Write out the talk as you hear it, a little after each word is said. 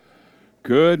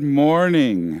Good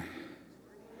morning,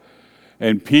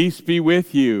 and peace be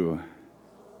with you.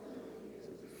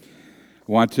 I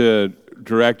want to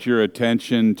direct your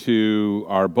attention to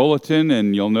our bulletin,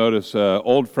 and you'll notice an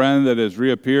old friend that has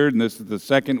reappeared, and this is the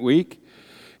second week,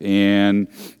 and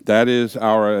that is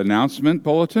our announcement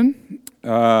bulletin,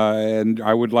 and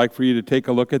I would like for you to take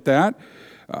a look at that.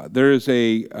 There is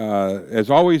as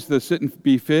always, the Sit and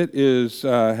Be Fit is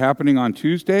happening on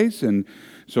Tuesdays, and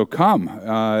so come.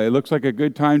 It looks like a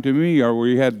good time to me.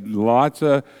 We had lots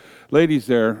of ladies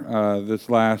there this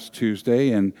last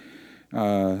Tuesday, and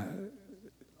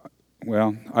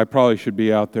well, I probably should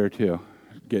be out there too,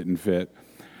 getting fit.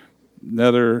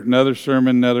 Another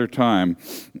sermon, another time.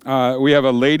 We have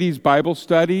a ladies' Bible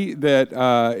study that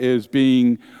is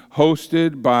being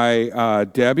hosted by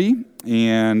Debbie,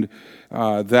 and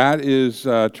that is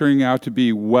turning out to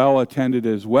be well attended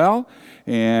as well.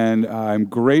 And I'm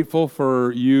grateful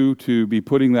for you to be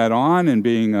putting that on and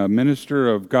being a minister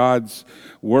of God's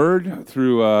Word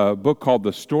through a book called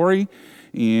The Story.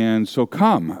 And so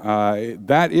come.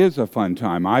 That is a fun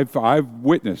time. I've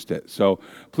witnessed it. So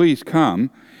please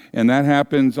come. And that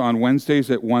happens on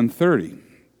Wednesdays at 1:30.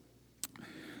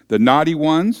 The naughty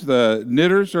ones, the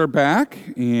knitters, are back.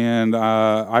 And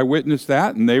I witnessed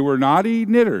that. And they were naughty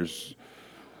knitters.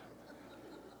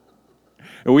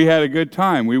 And we had a good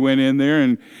time. We went in there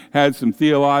and had some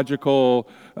theological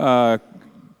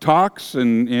talks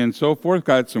and so forth,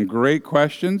 got some great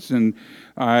questions, and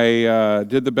I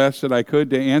did the best that I could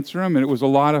to answer them, and it was a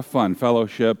lot of fun,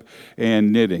 fellowship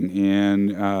and knitting.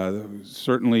 And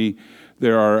certainly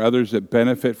there are others that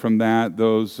benefit from that,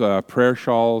 those prayer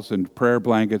shawls and prayer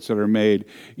blankets that are made,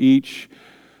 each,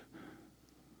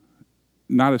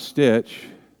 not a stitch,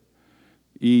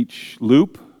 each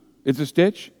loop, it's a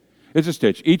stitch? It's a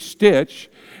stitch. Each stitch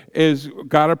is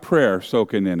got a prayer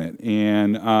soaking in it.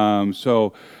 And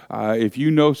so if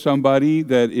you know somebody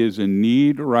that is in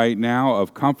need right now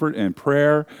of comfort and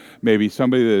prayer, maybe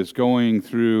somebody that is going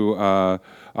through a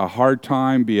hard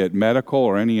time, be it medical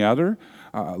or any other,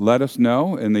 let us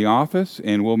know in the office,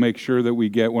 and we'll make sure that we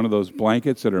get one of those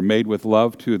blankets that are made with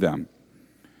love to them.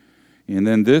 And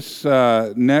then this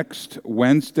next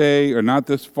Wednesday, or not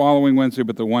this following Wednesday,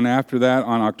 but the one after that,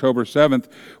 on October 7th,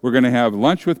 we're going to have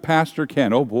lunch with Pastor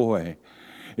Ken. Oh boy,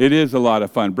 it is a lot of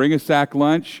fun. Bring a sack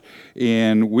lunch,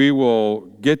 and we will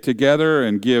get together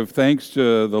and give thanks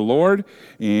to the Lord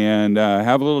and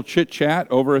have a little chit-chat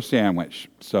over a sandwich.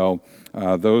 So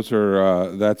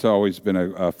that's always been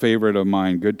a favorite of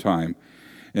mine, good time.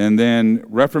 And then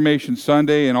Reformation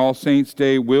Sunday and All Saints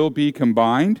Day will be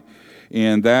combined,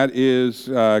 and that is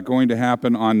going to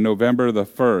happen on November the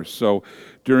 1st. So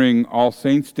during All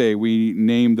Saints Day, we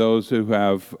name those who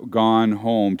have gone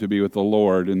home to be with the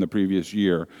Lord in the previous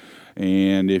year.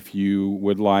 And if you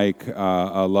would like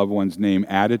a loved one's name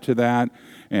added to that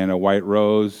and a white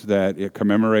rose that it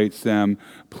commemorates them,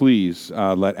 please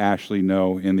let Ashley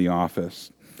know in the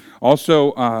office.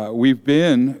 Also, we've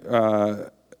been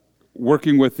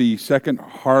working with the Second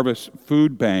Harvest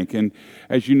Food Bank. And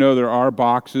as you know, there are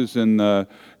boxes in the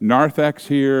narthex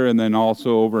here and then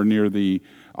also over near the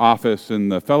office in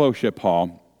the fellowship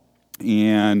hall.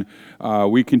 And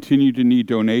we continue to need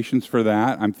donations for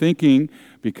that. I'm thinking,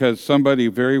 because somebody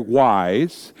very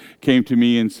wise came to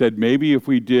me and said, maybe if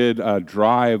we did a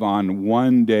drive on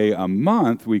one day a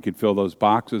month, we could fill those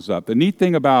boxes up. The neat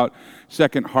thing about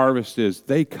Second Harvest is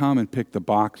they come and pick the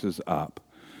boxes up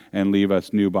and leave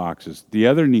us new boxes. The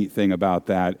other neat thing about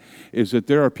that is that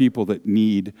there are people that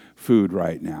need food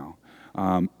right now.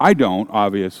 I don't,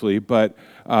 obviously, but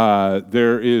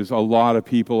there is a lot of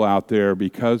people out there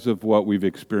because of what we've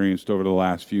experienced over the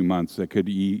last few months that could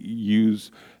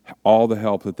use all the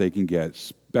help that they can get,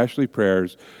 especially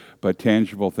prayers, but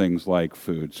tangible things like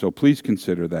food. So please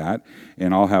consider that,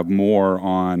 and I'll have more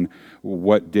on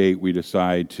what date we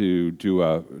decide to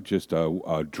do just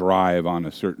a drive on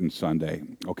a certain Sunday.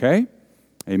 Okay?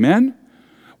 Amen?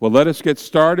 Well, let us get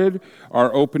started.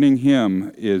 Our opening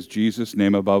hymn is Jesus'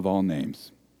 Name Above All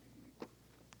Names.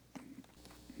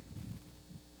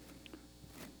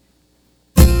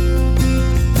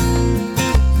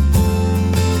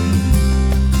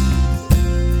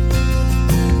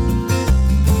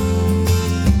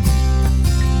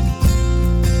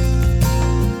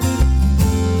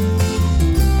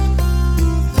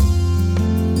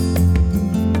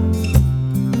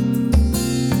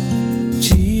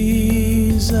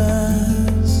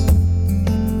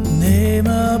 Name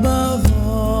above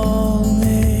all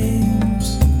names.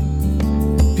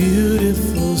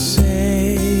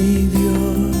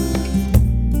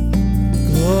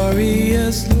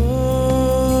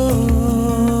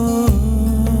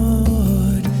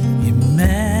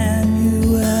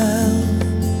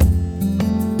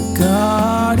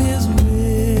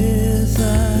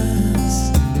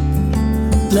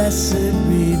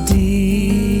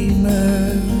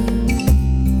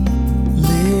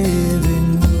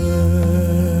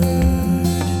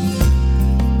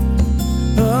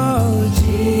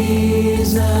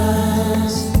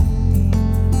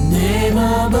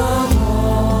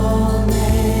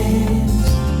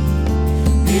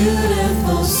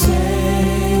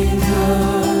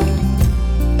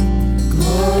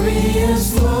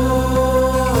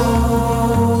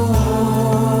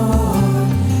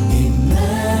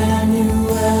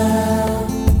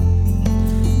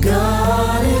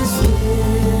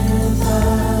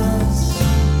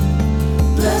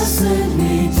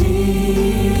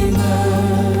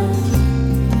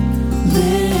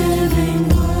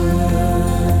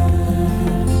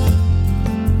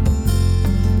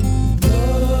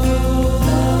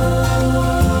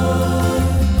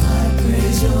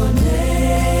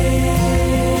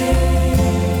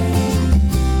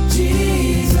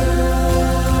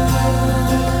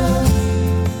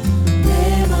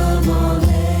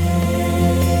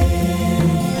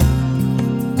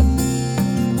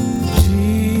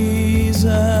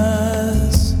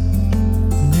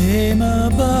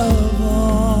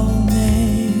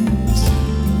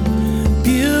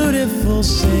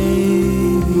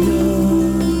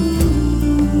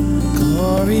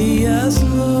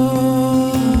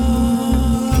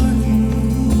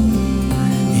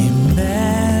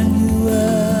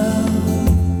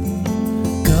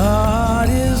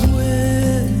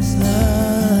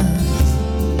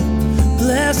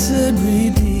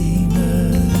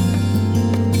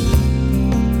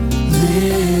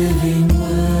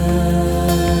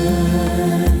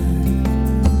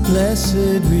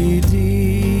 blessed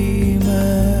Redeemer,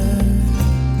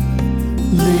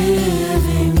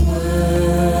 living Word,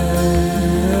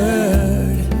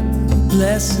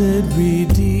 blessed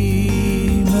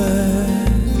Redeemer,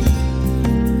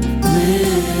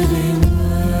 living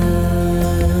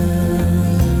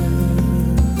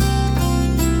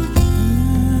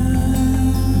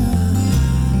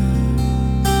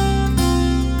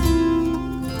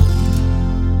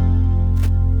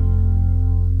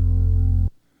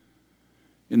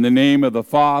In the name of the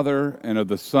Father, and of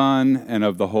the Son, and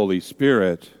of the Holy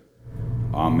Spirit.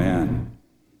 Amen.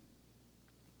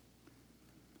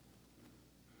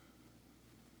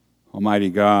 Almighty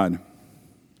God,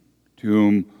 to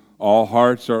whom all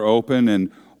hearts are open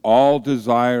and all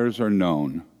desires are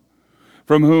known,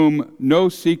 from whom no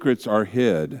secrets are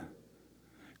hid,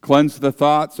 cleanse the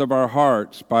thoughts of our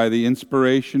hearts by the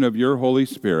inspiration of your Holy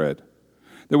Spirit,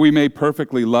 that we may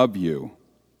perfectly love you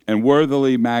and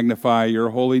worthily magnify your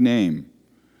holy name,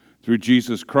 through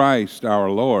Jesus Christ our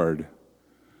Lord.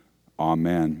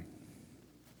 Amen.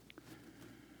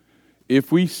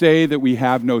 If we say that we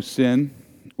have no sin,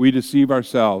 we deceive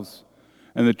ourselves,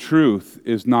 and the truth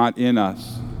is not in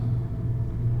us.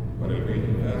 But if we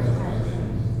confess our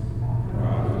sins,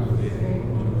 God is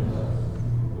faithful to us,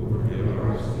 who will forgive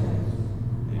our sins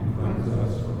and cleanse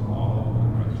us from all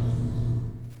unrighteousness.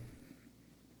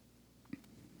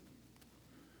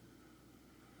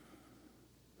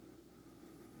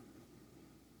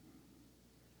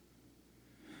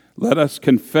 Let us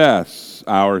confess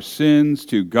our sins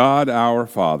to God our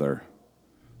Father.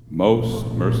 Most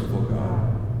merciful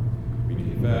God, we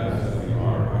confess that we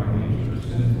are by nature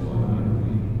sinful and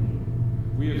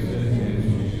unclean. We have sinned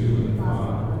against you in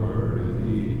thought, word, and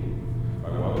deed, by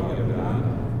what we have done,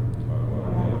 by what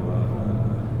we have left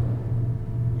undone.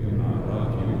 We have not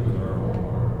loved you with our whole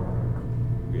heart.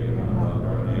 We have not loved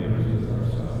our neighbors as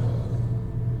ourselves.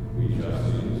 We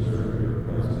justly deserve your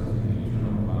present and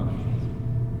eternal punishment.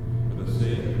 For the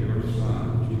sake of your Son,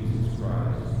 Jesus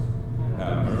Christ,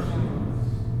 have mercy on us.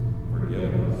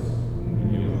 Forgive us,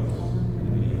 renew us, and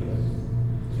lead us,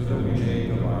 so that we may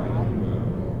delight in your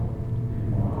will and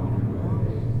walk in your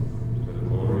ways, to the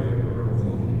glory of your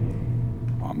holy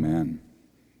name. Amen.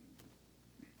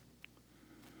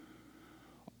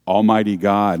 Almighty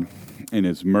God, in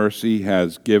his mercy,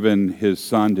 has given his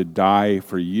Son to die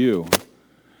for you,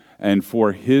 and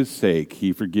for his sake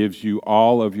he forgives you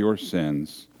all of your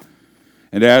sins.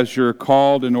 And as your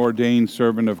called and ordained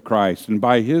servant of Christ, and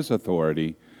by his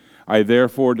authority, I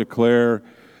therefore declare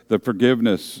the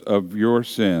forgiveness of your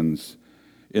sins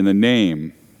in the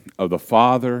name of the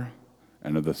Father,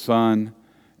 and of the Son,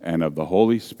 and of the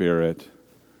Holy Spirit.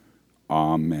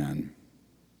 Amen.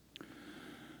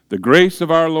 The grace of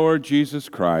our Lord Jesus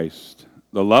Christ,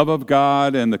 the love of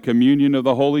God, and the communion of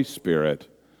the Holy Spirit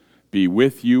be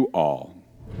with you all.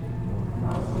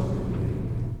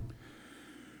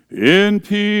 In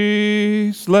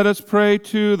peace, let us pray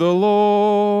to the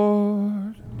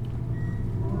Lord.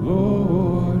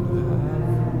 Lord,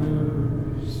 have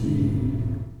mercy.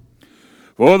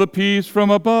 For the peace from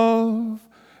above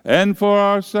and for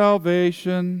our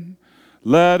salvation,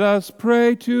 let us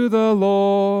pray to the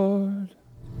Lord.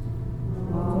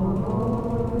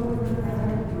 Lord,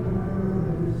 have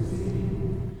mercy.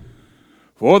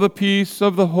 For the peace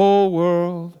of the whole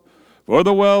world, for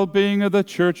the well-being of the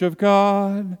Church of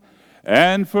God,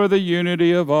 and for the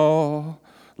unity of all,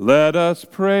 let us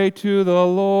pray to the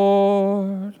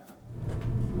Lord.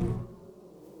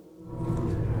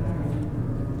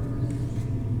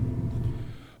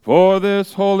 For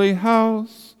this holy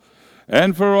house,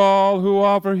 and for all who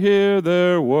offer here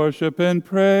their worship and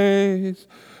praise,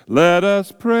 let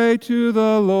us pray to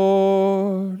the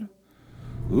Lord.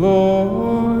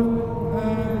 Lord,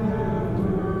 have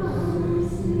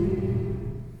mercy.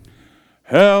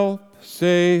 Help,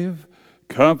 save,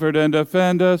 comfort, and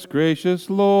defend us, gracious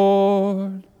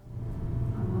Lord.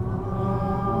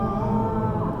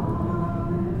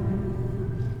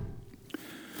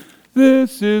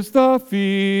 This is the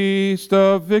feast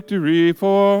of victory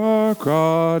for our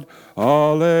God.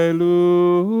 Alleluia.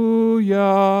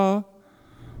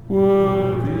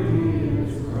 Worthy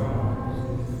is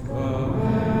Christ, the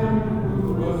Lamb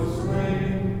who was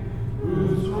slain,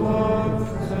 whose blood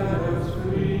set us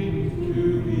free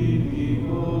to be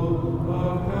people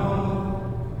of God.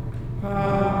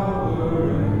 Power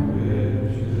and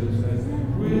riches and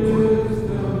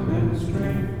wisdom and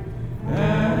strength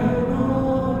and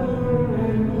honor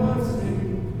and blessing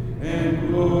and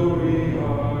glory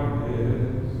are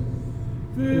his.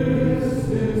 This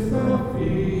is the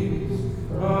feast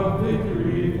of victory.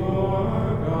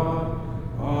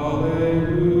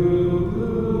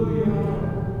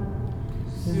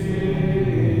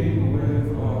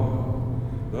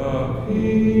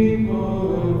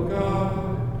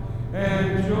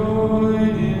 join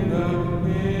in the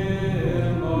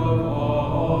hymn of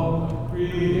all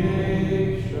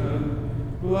creation,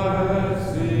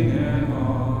 blessing and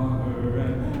honor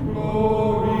and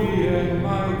glory and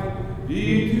might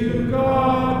be to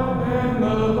God and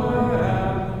the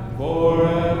Lamb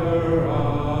forever.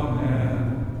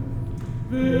 Amen.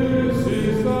 This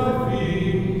is the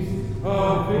feast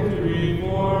of victory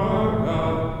for our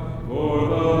God, for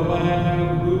the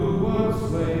Lamb who was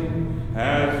slain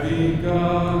has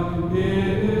begun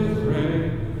his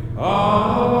reign.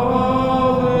 Alleluia,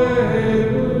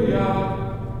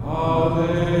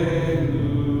 alleluia.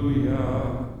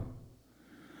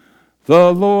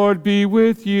 The Lord be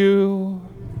with you.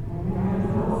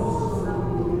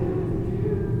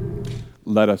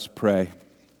 Let us pray.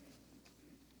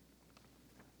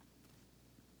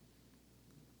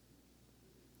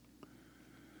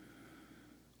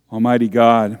 Almighty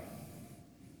God,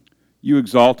 you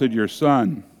exalted your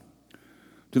Son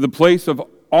to the place of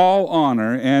all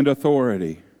honor and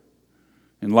authority.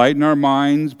 Enlighten our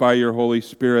minds by your Holy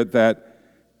Spirit that,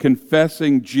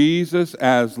 confessing Jesus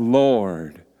as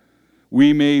Lord,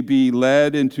 we may be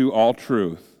led into all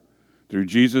truth through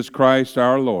Jesus Christ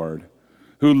our Lord,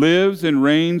 who lives and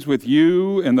reigns with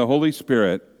you in the Holy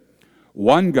Spirit,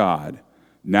 one God,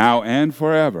 now and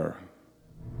forever.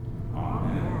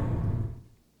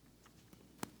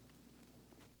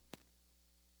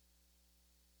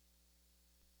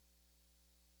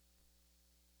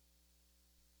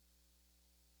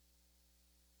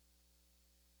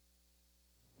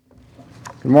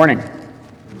 Good morning.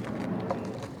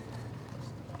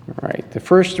 All right, the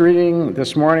first reading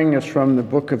this morning is from the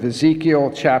book of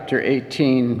Ezekiel, chapter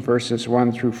 18, verses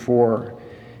 1 through 4,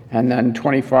 and then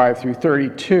 25 through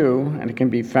 32, and it can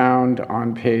be found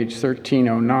on page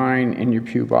 1309 in your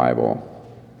Pew Bible.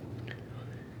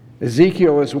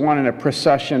 Ezekiel is one in a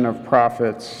procession of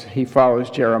prophets. He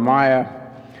follows Jeremiah,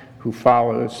 who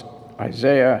follows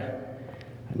Isaiah,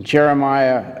 and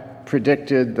Jeremiah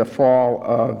predicted the fall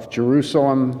of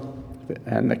Jerusalem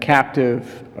and the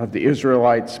captive of the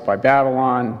Israelites by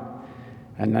Babylon,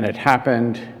 and then it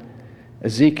happened.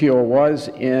 Ezekiel was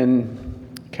in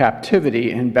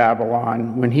captivity in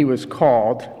Babylon when he was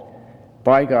called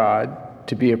by God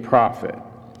to be a prophet.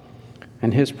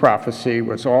 And his prophecy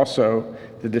was also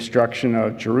the destruction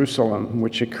of Jerusalem,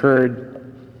 which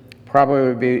occurred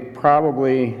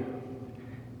probably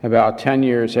about 10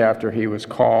 years after he was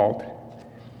called.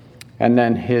 And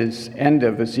then his end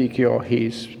of Ezekiel,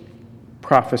 he's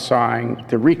prophesying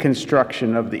the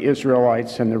reconstruction of the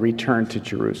Israelites and the return to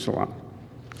Jerusalem.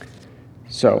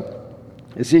 So,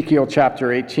 Ezekiel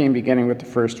chapter 18, beginning with the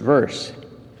first verse.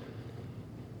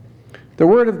 The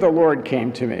word of the Lord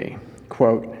came to me,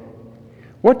 quote,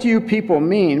 "What do you people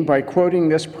mean by quoting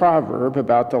this proverb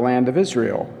about the land of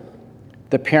Israel?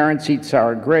 The parents eat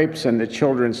sour grapes and the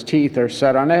children's teeth are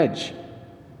set on edge.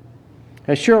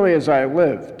 As surely as I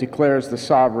live, declares the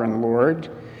sovereign Lord,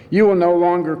 you will no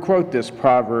longer quote this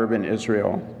proverb in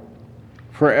Israel.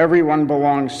 For everyone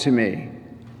belongs to me,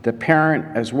 the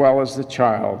parent as well as the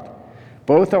child.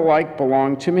 Both alike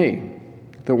belong to me.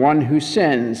 The one who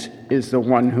sins is the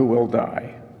one who will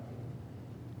die.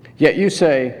 Yet you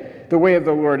say, the way of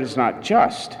the Lord is not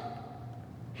just.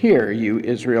 Hear, you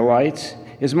Israelites,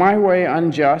 is my way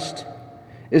unjust?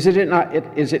 Is it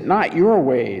not your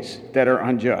ways that are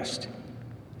unjust?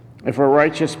 If a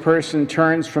righteous person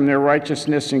turns from their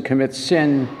righteousness and commits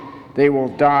sin, they will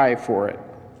die for it.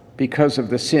 Because of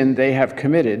the sin they have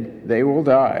committed, they will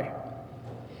die.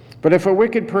 But if a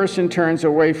wicked person turns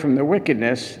away from the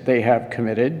wickedness they have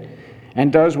committed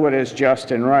and does what is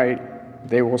just and right,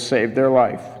 they will save their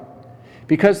life.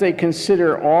 Because they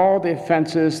consider all the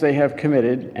offenses they have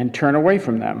committed and turn away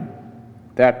from them,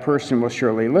 that person will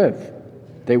surely live.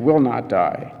 They will not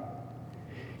die.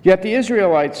 Yet the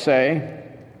Israelites say,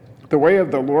 the way of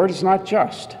the Lord is not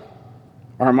just.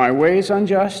 Are my ways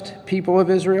unjust, people of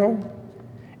Israel?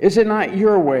 Is it not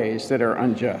your ways that are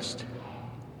unjust?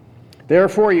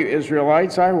 Therefore, you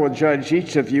Israelites, I will judge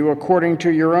each of you according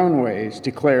to your own ways,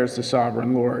 declares the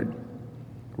sovereign Lord.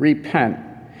 Repent.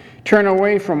 Turn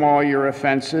away from all your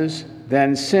offenses,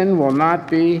 then sin will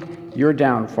not be your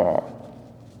downfall.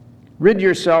 Rid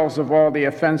yourselves of all the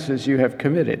offenses you have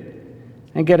committed,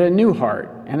 and get a new heart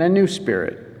and a new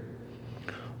spirit.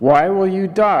 Why will you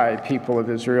die, people of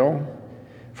Israel?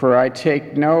 For I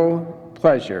take no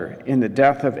pleasure in the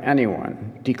death of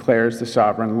anyone, declares the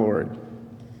sovereign Lord.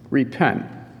 Repent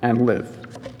and live.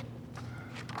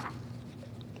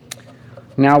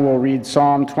 Now we'll read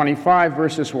Psalm 25,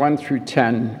 verses 1 through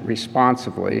 10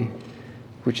 responsively,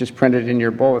 which is printed in your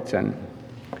bulletin.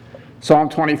 Psalm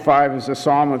 25 is a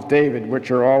psalm of David,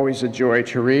 which are always a joy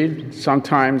to read.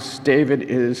 Sometimes David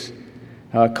is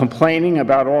complaining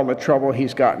about all the trouble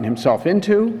he's gotten himself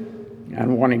into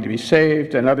and wanting to be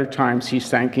saved, and other times he's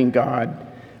thanking God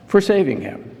for saving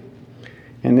him.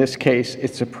 In this case,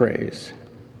 it's a praise.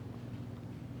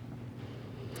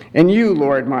 In you,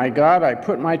 Lord my God, I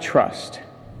put my trust.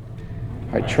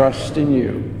 I trust in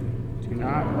you. Do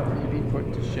not let me be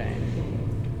put to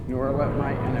shame, nor let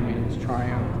my enemies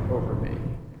triumph over me.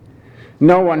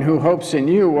 No one who hopes in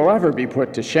you will ever be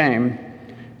put to shame,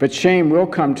 but shame will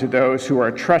come to those who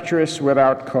are treacherous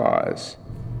without cause.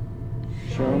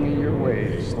 Show me your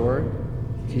ways, Lord.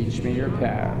 Teach me your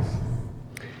paths.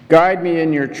 Guide me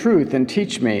in your truth and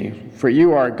teach me, for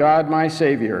you are God my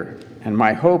Savior, and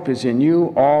my hope is in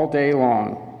you all day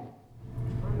long.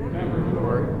 Remember,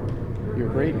 Lord, your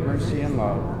great mercy and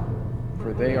love,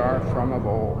 for they are from of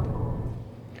old.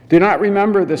 Do not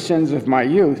remember the sins of my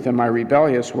youth and my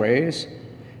rebellious ways.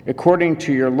 According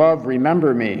to your love,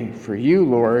 remember me, for you,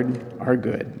 Lord, are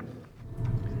good.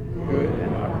 Good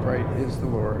and upright is the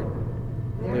Lord.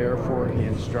 Therefore he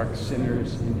instructs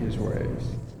sinners in his ways.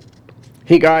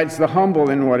 He guides the humble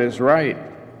in what is right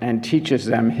and teaches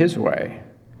them his way.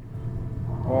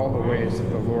 All the ways of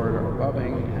the Lord are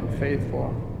loving and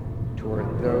faithful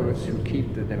toward those who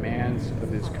keep the demands of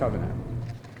his covenant.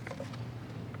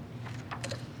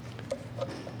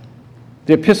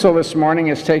 The epistle this morning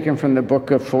is taken from the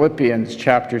book of Philippians,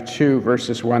 chapter 2,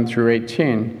 verses 1 through 18.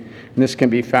 And this can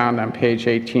be found on page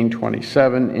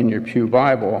 1827 in your Pew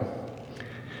Bible.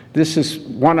 This is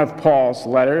one of Paul's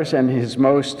letters and his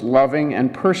most loving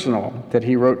and personal that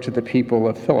he wrote to the people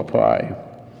of Philippi.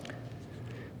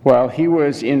 While he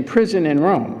was in prison in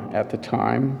Rome at the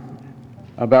time,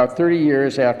 about 30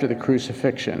 years after the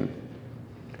crucifixion,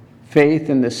 faith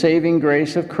in the saving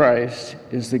grace of Christ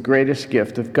is the greatest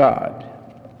gift of God.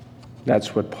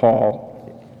 That's what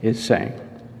Paul is saying.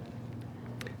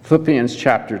 Philippians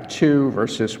chapter 2,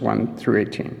 verses 1 through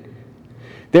 18.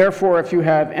 Therefore, if you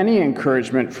have any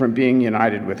encouragement from being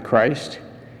united with Christ,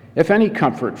 if any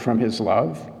comfort from his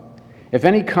love, if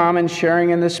any common sharing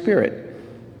in the Spirit,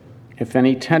 if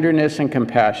any tenderness and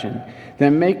compassion,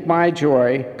 then make my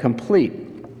joy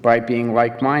complete by being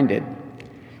like-minded,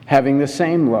 having the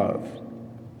same love,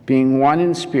 being one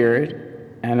in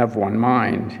spirit and of one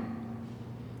mind.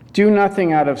 Do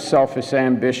nothing out of selfish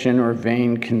ambition or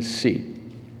vain conceit.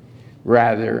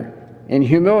 Rather, in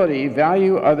humility,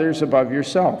 value others above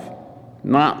yourself,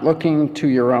 not looking to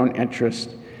your own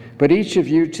interest, but each of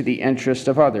you to the interest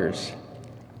of others.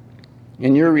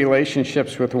 In your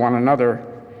relationships with one another,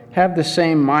 have the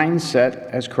same mindset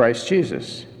as Christ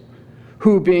Jesus,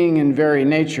 who, being in very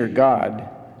nature God,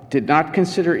 did not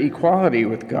consider equality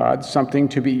with God something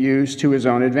to be used to his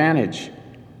own advantage.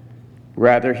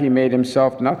 Rather, he made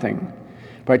himself nothing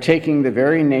by taking the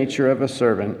very nature of a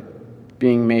servant,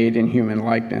 being made in human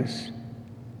likeness.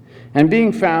 And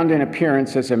being found in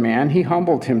appearance as a man, he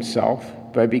humbled himself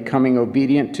by becoming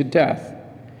obedient to death,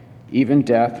 even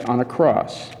death on a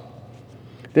cross.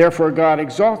 Therefore God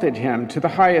exalted him to the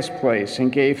highest place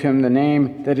and gave him the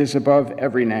name that is above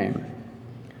every name,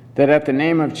 that at the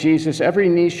name of Jesus every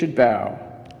knee should bow,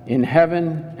 in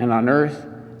heaven and on earth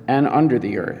and under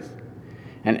the earth,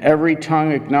 and every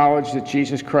tongue acknowledge that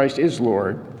Jesus Christ is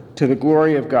Lord, to the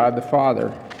glory of God the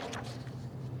Father.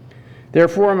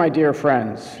 Therefore, my dear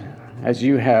friends, as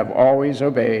you have always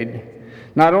obeyed,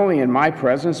 not only in my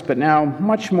presence, but now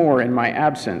much more in my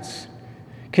absence,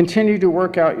 continue to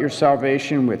work out your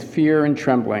salvation with fear and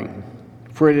trembling,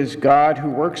 for it is God who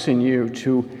works in you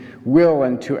to will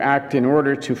and to act in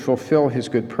order to fulfill his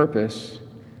good purpose.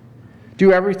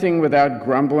 Do everything without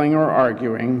grumbling or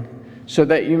arguing, so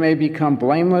that you may become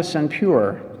blameless and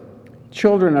pure,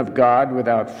 children of God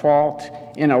without fault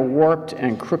in a warped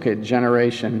and crooked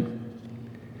generation.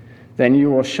 Then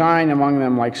you will shine among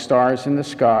them like stars in the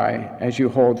sky as you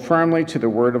hold firmly to the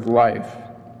word of life.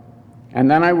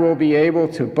 And then I will be able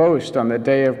to boast on the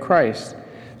day of Christ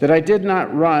that I did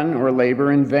not run or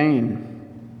labor in vain.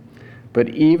 But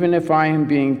even if I am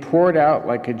being poured out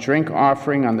like a drink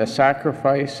offering on the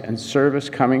sacrifice and service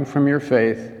coming from your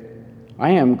faith,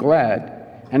 I am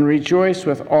glad and rejoice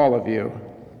with all of you.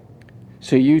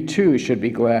 So you too should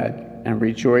be glad and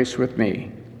rejoice with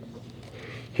me.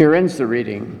 Here ends the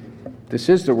reading. This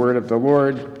is the word of the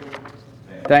Lord.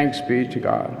 Thanks be to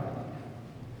God.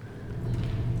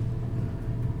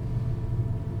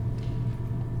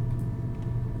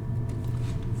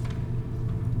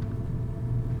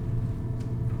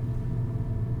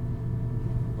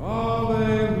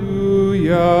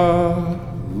 Alleluia.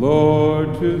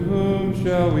 Lord, to whom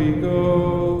shall we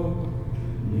go?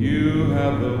 You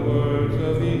have the words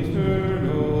of eternity.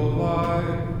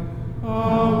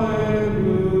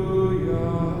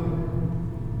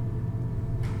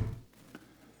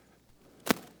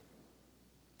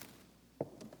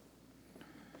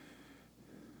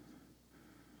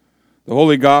 The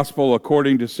Holy Gospel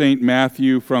according to St.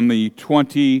 Matthew from the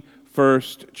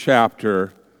 21st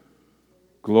chapter.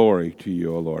 Glory to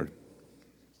you, O Lord.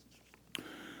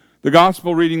 The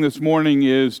Gospel reading this morning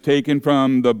is taken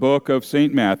from the book of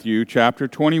St. Matthew, chapter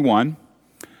 21,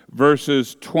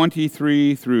 verses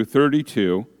 23 through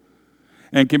 32,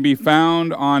 and can be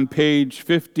found on page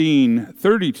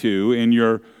 1532 in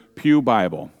your Pew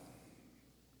Bible.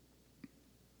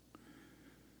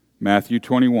 Matthew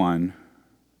 21,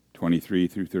 23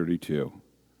 through 32.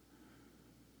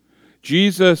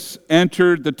 Jesus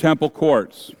entered the temple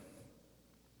courts.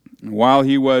 And while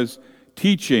he was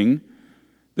teaching,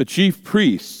 the chief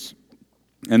priests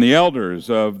and the elders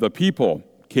of the people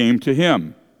came to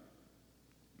him.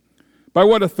 "By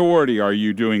what authority are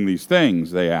you doing these things?"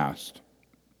 they asked.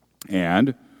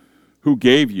 "And who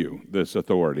gave you this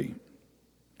authority?"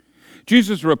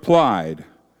 Jesus replied,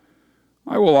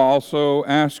 "I will also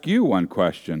ask you one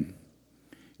question.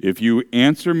 If you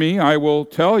answer me, I will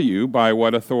tell you by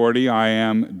what authority I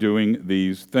am doing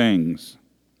these things.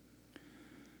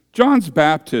 John's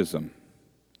baptism,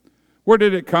 where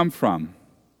did it come from?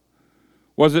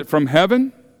 Was it from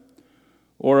heaven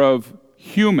or of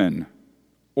human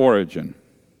origin?"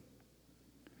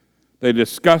 They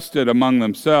discussed it among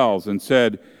themselves and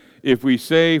said, "If we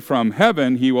say from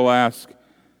heaven," he will ask,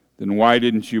 "then why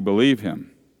didn't you believe him?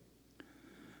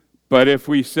 But if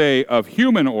we say of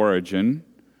human origin,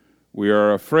 we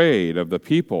are afraid of the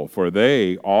people, for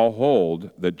they all hold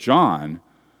that John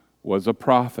was a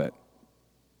prophet."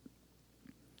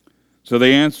 So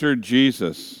they answered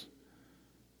Jesus,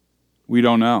 "We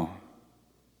don't know."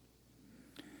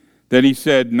 Then he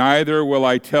said, "Neither will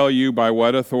I tell you by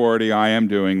what authority I am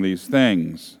doing these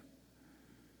things.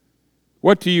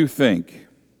 What do you think?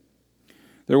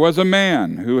 There was a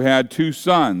man who had 2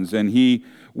 sons, and he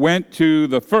went to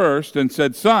the first and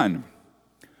said, 'Son,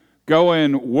 go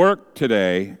and work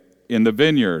today in the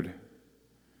vineyard.'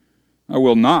 'I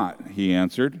will not,' he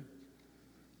answered.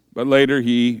 But later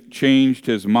he changed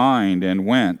his mind and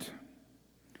went.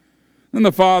 Then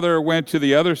the father went to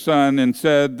the other son and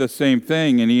said the same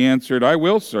thing, and he answered, 'I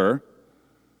will, sir.'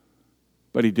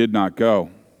 But he did not go.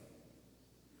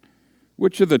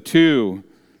 Which of the 2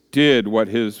 did what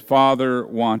his father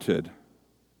wanted?"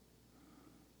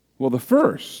 "Well, the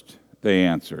first," they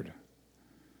answered.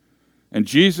 And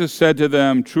Jesus said to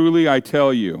them, "Truly I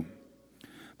tell you,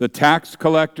 the tax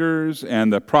collectors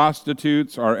and the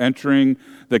prostitutes are entering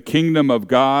the kingdom of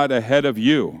God ahead of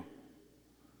you.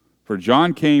 For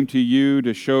John came to you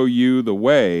to show you the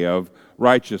way of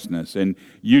righteousness, and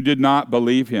you did not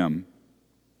believe him.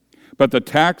 But the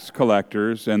tax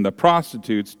collectors and the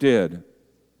prostitutes did.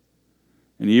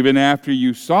 And even after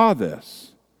you saw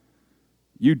this,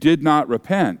 you did not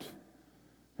repent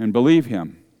and believe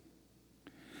him.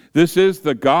 This is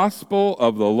the gospel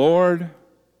of the Lord.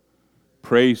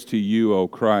 Praise to you, O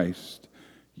Christ."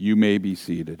 You may be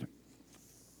seated.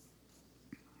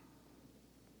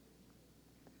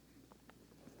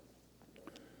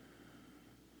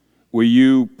 Will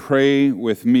you pray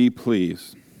with me,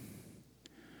 please?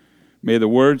 May the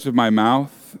words of my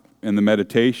mouth and the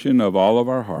meditation of all of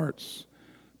our hearts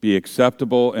be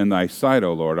acceptable in thy sight,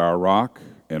 O Lord, our rock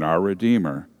and our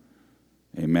Redeemer.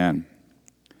 Amen.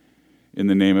 In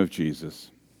the name of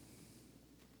Jesus.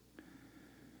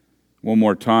 One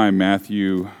more time,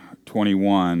 Matthew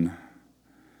 21.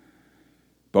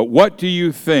 "But what do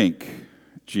you think?"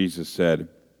 Jesus said.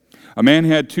 "A man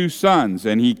had 2 sons,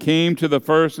 and he came to the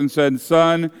first and said,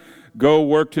 'Son, go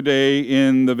work today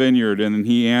in the vineyard.' And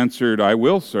he answered, 'I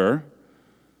will, sir.'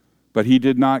 But he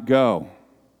did not go.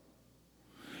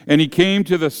 And he came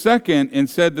to the second and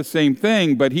said the same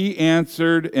thing, but he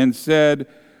answered and said,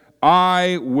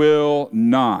 'I will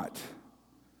not.'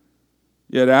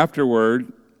 Yet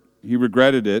afterward he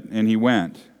regretted it, and he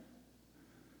went.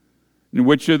 And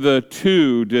which of the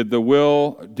 2 did the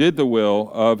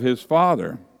will of his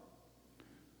father?"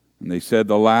 And they said,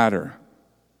 "The latter."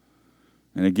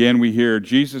 And again we hear,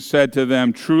 Jesus said to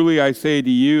them, "Truly I say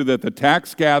to you that the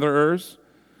tax gatherers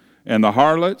and the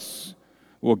harlots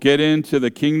will get into the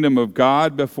kingdom of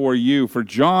God before you. For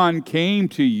John came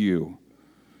to you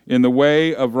in the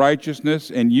way of righteousness,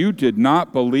 and you did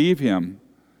not believe him.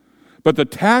 But the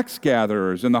tax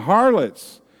gatherers and the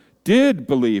harlots did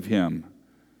believe him.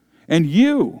 And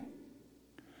you,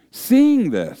 seeing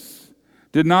this,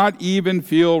 did not even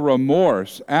feel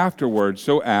remorse afterwards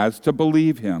so as to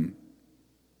believe him.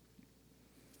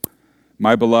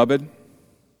 My beloved,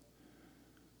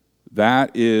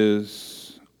 that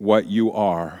is what you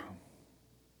are.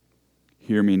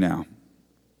 Hear me now.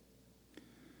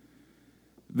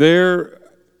 There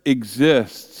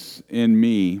exists in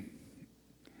me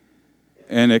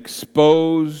an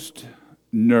exposed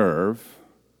nerve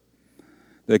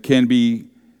that can be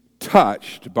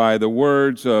touched by the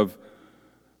words of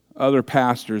other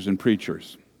pastors and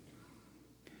preachers.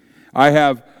 I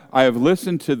have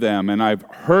listened to them, and I've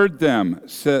heard them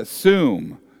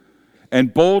assume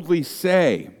and boldly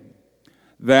say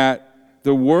that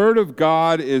the Word of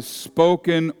God is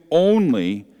spoken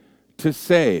only to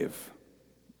save.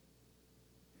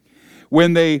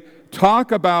 When they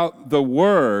talk about the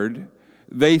Word,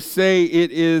 they say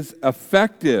it is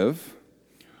effective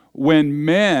when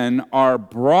men are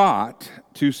brought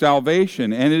to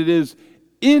salvation, and it is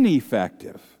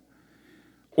ineffective,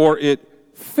 or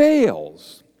it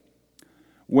fails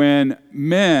when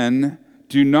men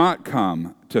do not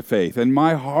come to faith. And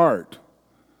my heart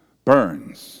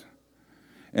burns,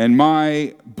 and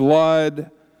my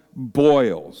blood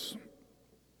boils.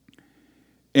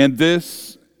 And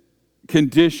this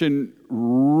condition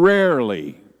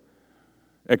rarely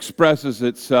expresses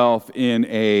itself in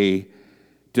a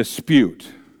dispute,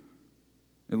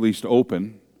 at least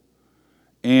open.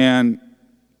 And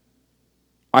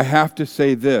I have to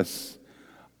say this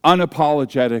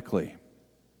unapologetically,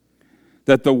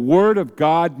 that the Word of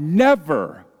God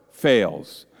never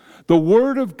fails. The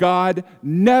Word of God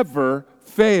never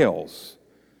fails,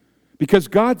 because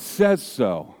God says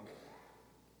so.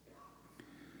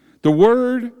 The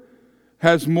Word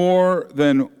has more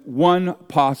than one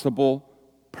possible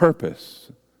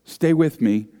purpose. Stay with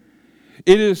me.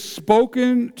 It is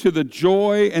spoken to the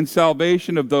joy and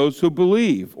salvation of those who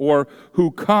believe, or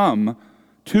who come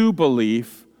to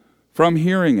belief from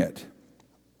hearing it.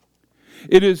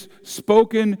 It is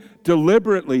spoken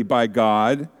deliberately by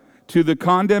God to the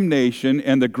condemnation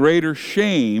and the greater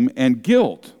shame and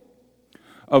guilt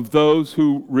of those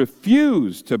who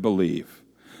refuse to believe,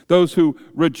 those who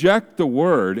reject the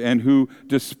Word and who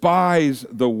despise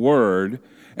the Word,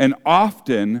 and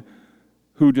often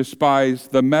who despise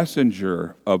the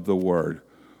messenger of the Word.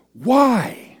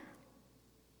 Why?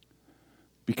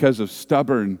 Because of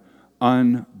stubborn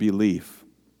unbelief.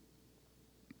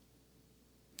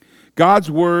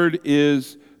 God's Word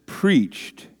is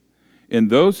preached in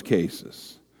those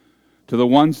cases to the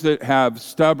ones that have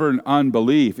stubborn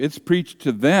unbelief. It's preached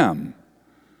to them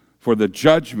for the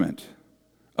judgment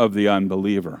of the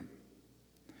unbeliever.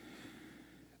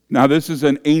 Now, this is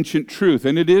an ancient truth,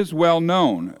 and it is well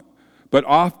known, but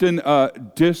often a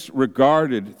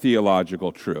disregarded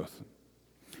theological truth.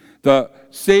 The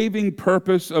saving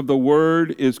purpose of the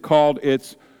Word is called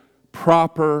its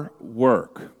proper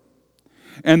work.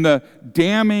 And the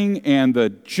damning and the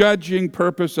judging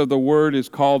purpose of the Word is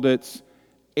called its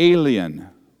alien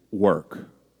work.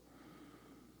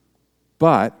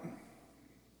 But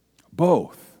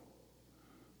both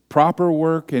proper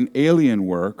work and alien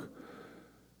work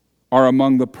are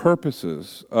among the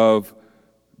purposes of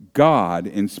God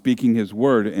in speaking His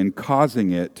Word and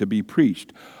causing it to be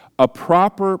preached. A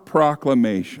proper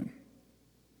proclamation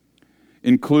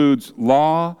includes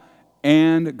law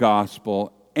and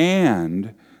gospel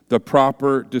and the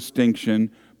proper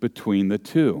distinction between the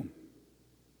two.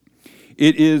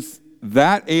 It is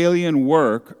that alien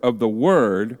work of the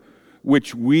Word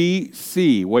which we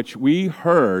see, which we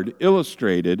heard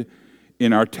illustrated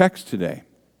in our text today.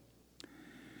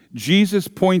 Jesus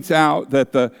points out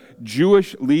that the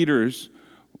Jewish leaders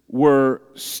were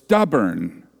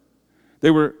stubborn.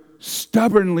 They were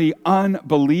stubbornly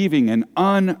unbelieving and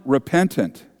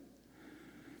unrepentant.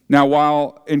 Now,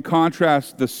 while in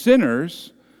contrast, the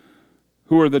sinners,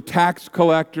 who are the tax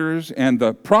collectors and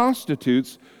the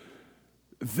prostitutes,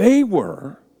 they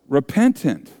were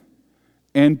repentant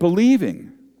and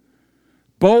believing,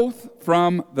 both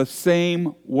from the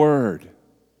same Word.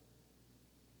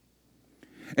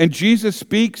 And Jesus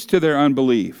speaks to their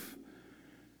unbelief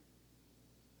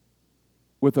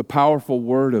with a powerful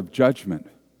word of judgment.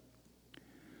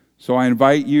 So I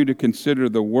invite you to consider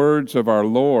the words of our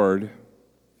Lord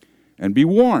and be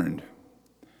warned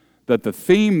that the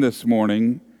theme this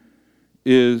morning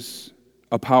is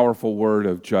a powerful word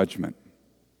of judgment.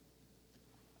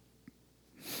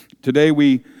 Today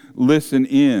we listen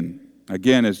in,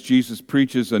 again, as Jesus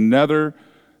preaches another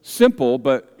simple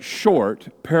but short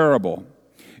parable.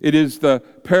 It is the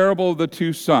parable of the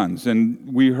two sons,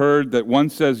 and we heard that one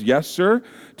says, "Yes, sir,"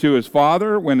 to his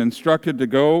father when instructed to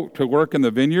go to work in the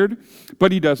vineyard,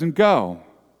 but he doesn't go.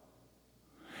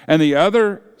 And the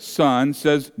other son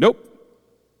says, "Nope,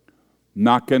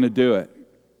 not going to do it,"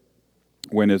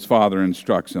 when his father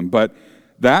instructs him. But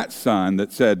that son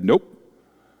that said, "Nope,"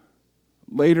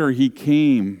 later he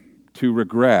came to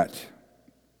regret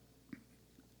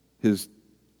his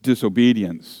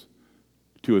disobedience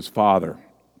to his father.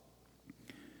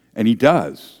 And he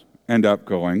does. end up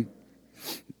going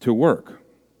to work.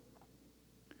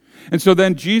 And so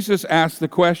then Jesus asked the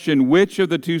question, which of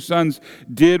the two sons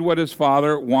did what his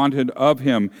father wanted of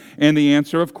him? And the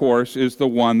answer, of course, is the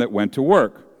one that went to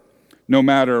work, no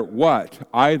matter what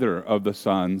either of the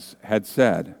sons had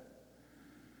said.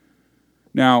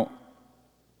 Now,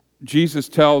 Jesus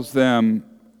tells them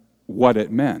what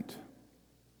it meant.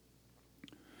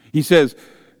 He says,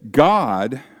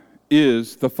 God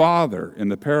is the Father in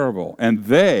the parable, and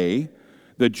they,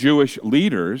 the Jewish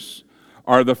leaders,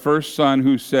 are the first son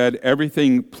who said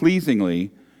everything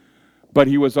pleasingly, but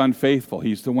he was unfaithful.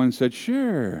 He's the one who said,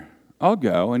 sure, I'll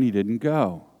go, and he didn't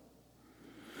go.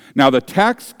 Now the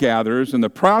tax gatherers and the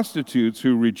prostitutes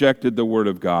who rejected the word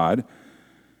of God,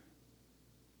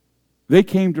 they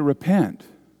came to repent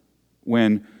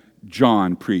when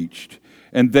John preached.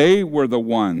 And they were the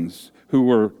ones who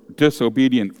were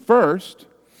disobedient first,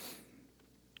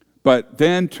 but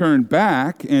then turned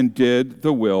back and did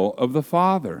the will of the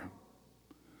Father.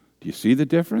 Do you see the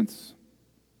difference?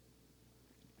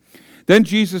 Then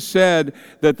Jesus said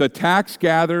that the tax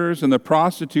gatherers and the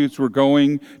prostitutes were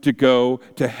going to go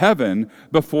to heaven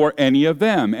before any of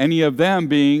them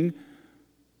being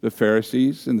the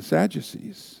Pharisees and the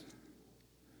Sadducees,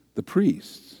 the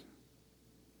priests.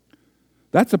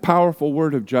 That's a powerful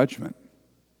word of judgment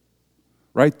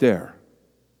right there.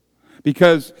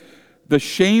 Because the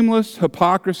shameless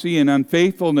hypocrisy and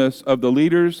unfaithfulness of the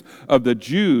leaders of the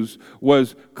Jews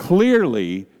was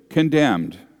clearly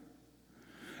condemned.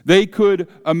 They could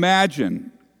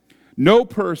imagine no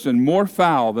person more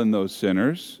foul than those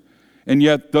sinners, and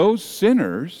yet those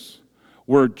sinners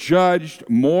were judged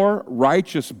more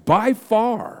righteous by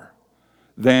far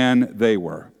than they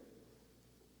were.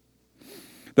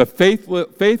 The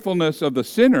faithfulness of the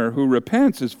sinner who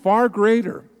repents is far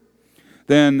greater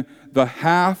than the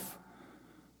half-hearted,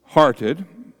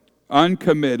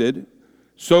 uncommitted,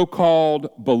 so-called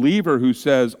believer who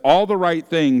says all the right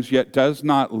things yet does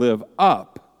not live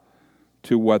up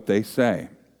to what they say.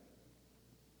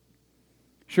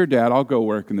 Sure, Dad, I'll go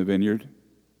work in the vineyard.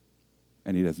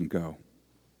 And he doesn't go.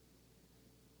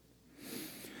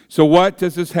 So what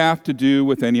does this have to do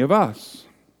with any of us?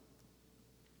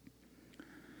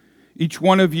 Each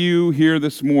one of you here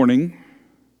this morning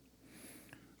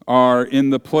are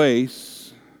in the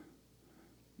place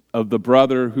of the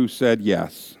brother who said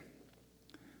yes.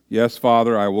 Yes,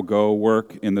 Father, I will go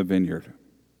work in the vineyard.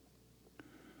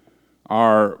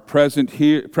 Our presence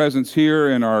here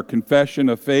and our confession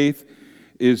of faith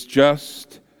is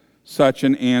just such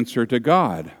an answer to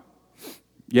God.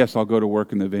 Yes, I'll go to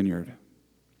work in the vineyard.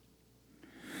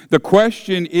 The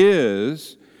question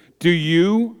is, do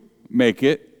you make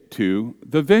it to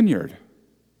the vineyard?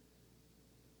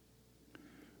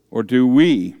 Or do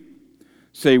we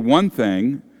say one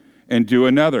thing and do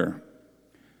another,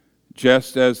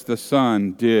 just as the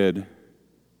son did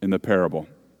in the parable?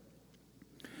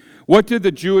 What did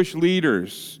the Jewish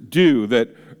leaders do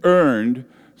that earned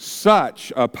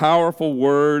such a powerful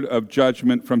word of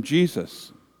judgment from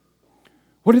Jesus?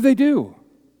 What did they do?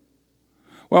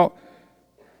 Well,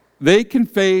 they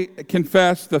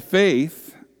confessed the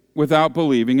faith without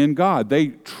believing in God. They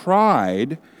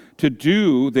tried to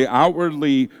do the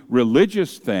outwardly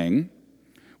religious thing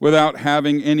without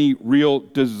having any real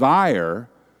desire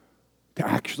to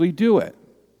actually do it.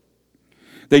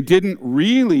 They didn't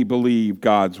really believe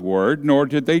God's word, nor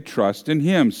did they trust in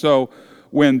Him. So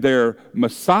when their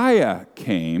Messiah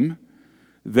came,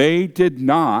 they did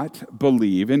not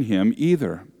believe in Him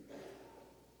either.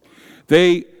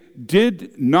 They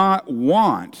did not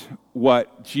want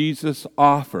what Jesus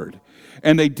offered,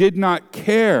 and they did not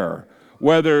care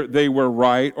whether they were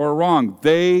right or wrong.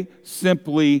 They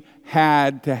simply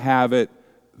had to have it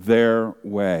their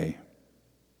way.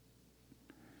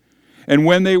 And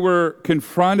when they were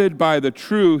confronted by the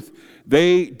truth,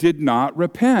 they did not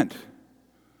repent.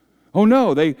 Oh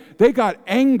no, they got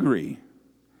angry.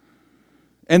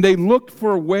 And they looked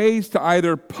for ways to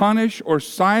either punish or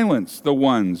silence the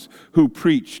ones who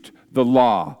preached the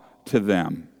law to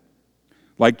them,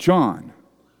 like John,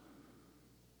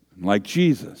 like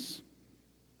Jesus.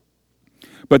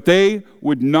 But they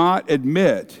would not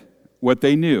admit what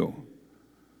they knew,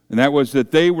 and that was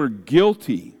that they were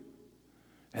guilty,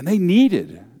 and they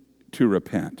needed to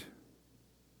repent.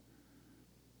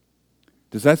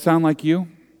 Does that sound like you?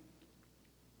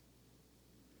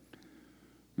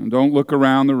 And don't look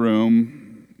around the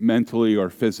room mentally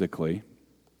or physically.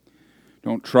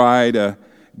 Don't try to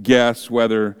guess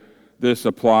whether this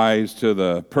applies to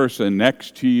the person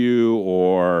next to you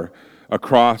or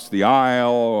across the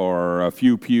aisle or a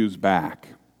few pews back.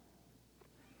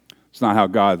 It's not how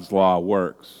God's law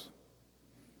works.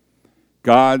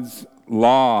 God's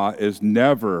law is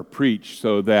never preached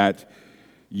so that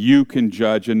you can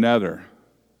judge another.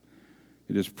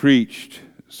 It is preached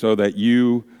so that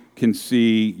you can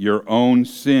see your own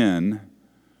sin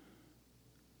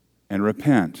and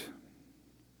repent.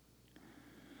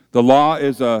 The law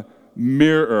is a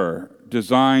mirror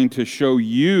designed to show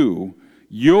you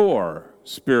your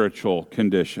spiritual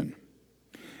condition.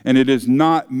 And it is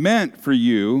not meant for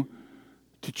you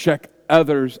to check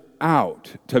others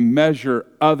out, to measure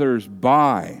others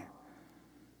by.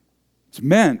 It's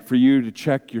meant for you to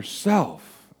check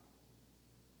yourself.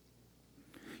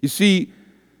 You see,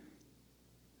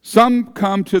 some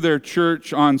come to their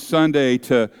church on Sunday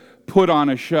to put on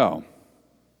a show.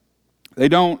 They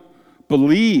don't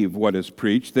believe what is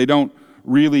preached. They don't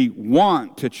really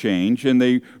want to change, and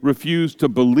they refuse to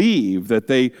believe that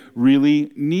they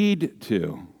really need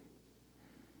to.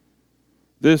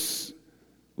 This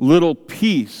little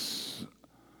piece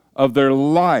of their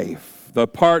life, the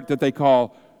part that they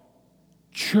call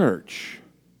church,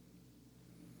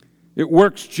 it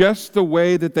works just the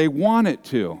way that they want it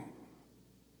to.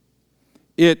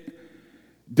 It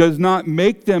does not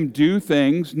make them do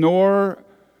things, nor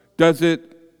does it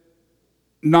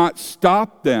not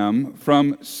stop them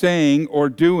from saying or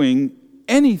doing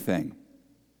anything.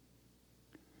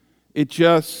 It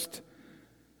just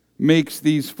makes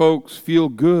these folks feel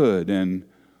good and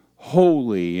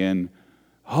holy and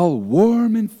all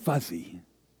warm and fuzzy.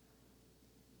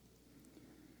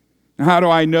 Now, how do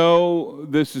I know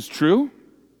this is true?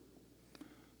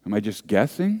 Am I just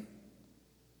guessing?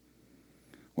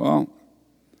 Well,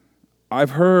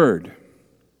 I've heard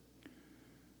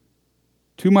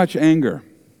too much anger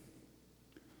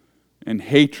and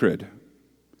hatred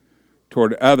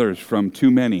toward others from too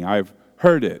many. I've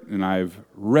heard it and I've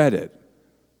read it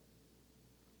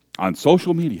on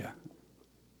social media.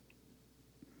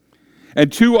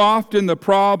 And too often the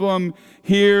problem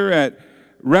here at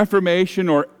Reformation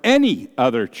or any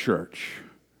other church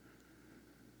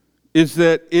is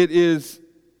that it is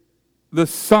the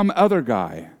some other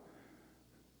guy.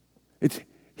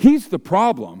 He's the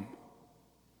problem.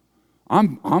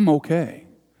 I'm okay.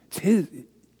 It's him.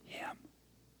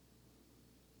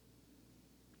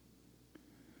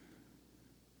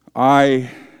 I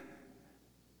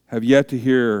have yet to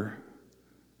hear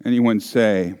anyone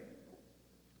say,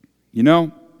 you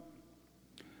know,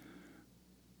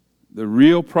 the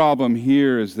real problem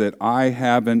here is that I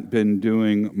haven't been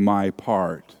doing my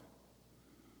part,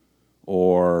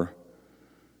 or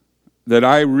that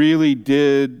I really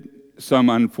did some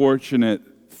unfortunate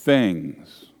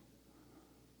things,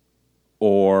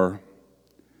 or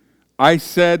I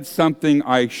said something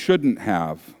I shouldn't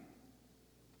have.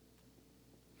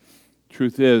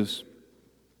 Truth is,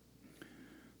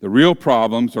 the real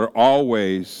problems are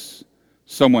always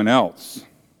someone else,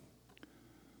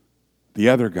 the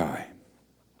other guy.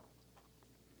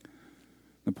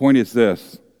 The point is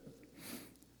this,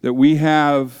 that we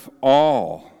have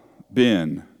all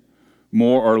been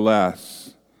more or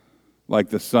less like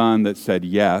the son that said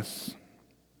yes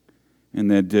and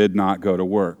then did not go to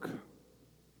work.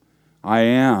 I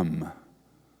am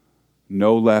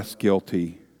no less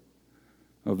guilty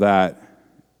of that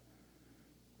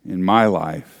in my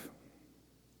life.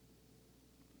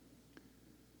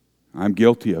 I'm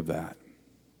guilty of that,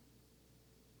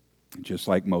 just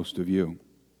like most of you.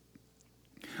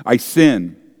 I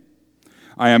sin.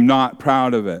 I am not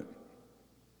proud of it,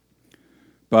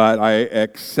 but I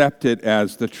accept it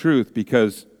as the truth,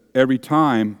 because every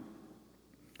time,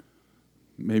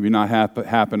 maybe not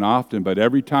happen often, but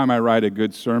every time I write a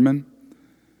good sermon,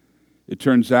 it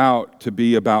turns out to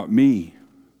be about me,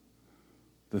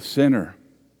 the sinner.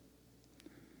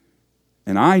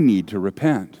 And I need to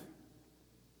repent.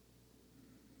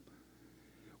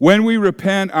 When we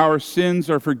repent, our sins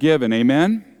are forgiven.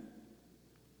 Amen?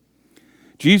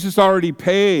 Jesus already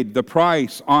paid the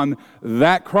price on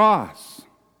that cross.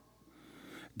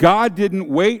 God didn't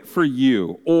wait for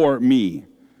you or me.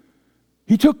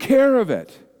 He took care of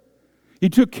it. He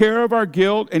took care of our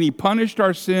guilt, and He punished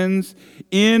our sins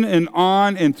in and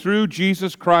on and through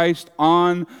Jesus Christ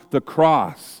on the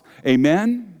cross.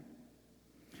 Amen?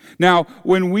 Now,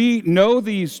 when we know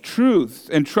these truths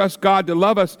and trust God to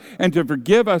love us and to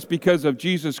forgive us because of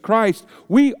Jesus Christ,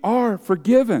 we are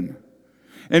forgiven,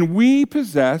 and we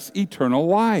possess eternal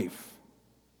life.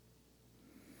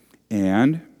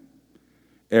 And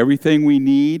everything we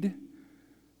need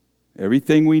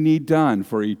done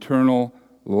for eternal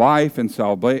life and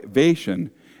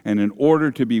salvation, and in order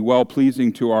to be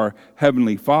well-pleasing to our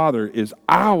Heavenly Father, is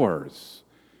ours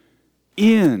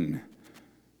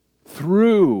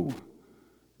through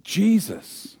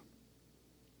Jesus.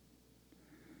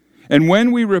 And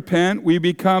when we repent, we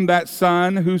become that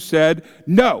son who said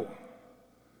no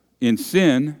in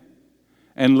sin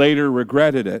and later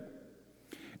regretted it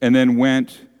and then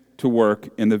went to work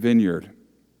in the vineyard.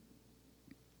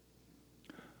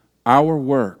 Our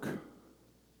work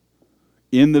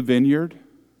in the vineyard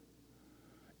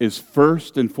is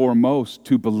first and foremost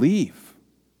to believe.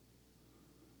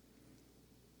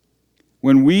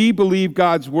 When we believe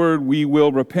God's word, we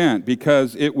will repent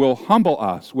because it will humble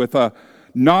us with a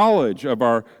knowledge of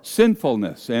our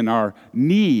sinfulness and our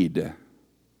need.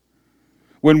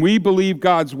 When we believe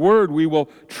God's word, we will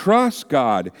trust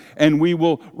God and we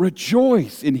will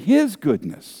rejoice in His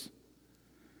goodness.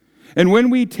 And when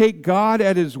we take God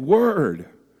at His word,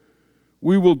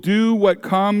 we will do what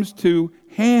comes to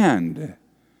hand.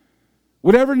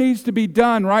 Whatever needs to be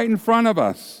done right in front of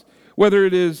us, whether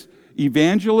it is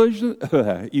evangelism,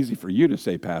 easy for you to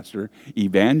say, Pastor,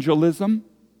 evangelism,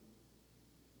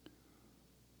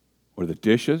 or the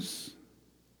dishes,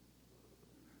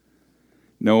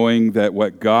 knowing that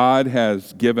what God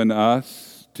has given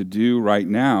us to do right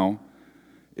now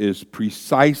is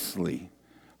precisely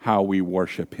how we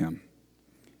worship Him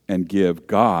and give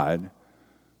God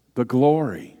the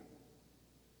glory.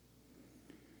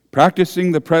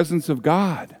 Practicing the presence of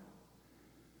God.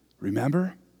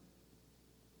 Remember?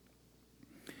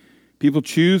 People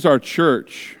choose our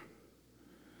church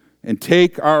and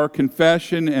take our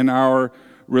confession and our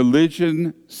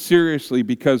religion seriously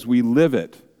because we live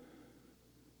it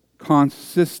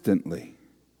consistently.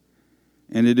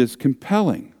 And it is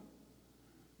compelling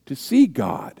to see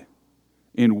God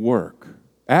at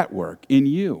work in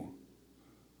you.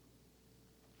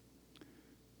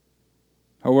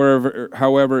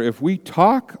 However, if we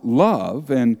talk love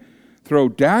and throw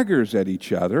daggers at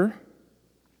each other,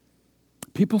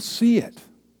 people see it.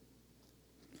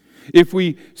 If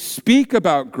we speak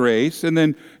about grace and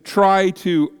then try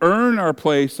to earn our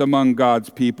place among God's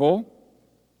people,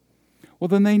 well,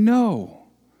 then they know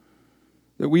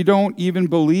that we don't even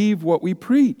believe what we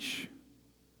preach.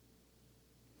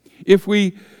 If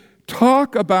we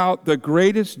talk about the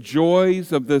greatest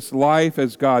joys of this life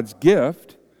as God's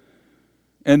gift,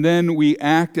 and then we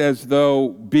act as though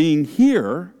being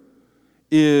here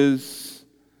is,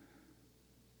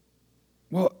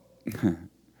 well,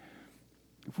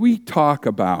 if we talk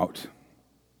about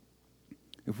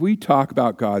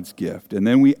God's gift and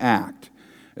then we act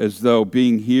as though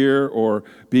being here or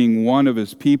being one of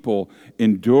His people,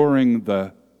 enduring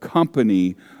the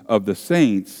company of the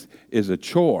saints is a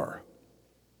chore,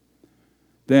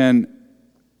 then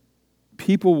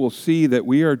people will see that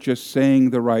we are just saying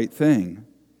the right thing,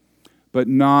 but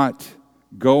not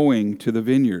going to the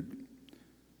vineyard.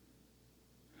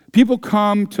 People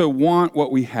come to want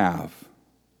what we have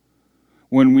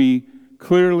when we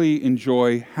clearly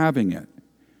enjoy having it,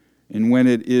 and when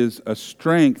it is a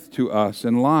strength to us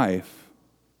in life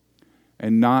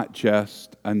and not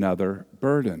just another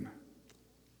burden.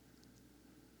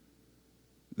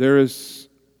 There is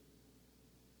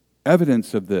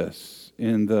evidence of this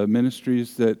in the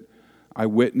ministries that I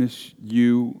witness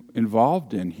you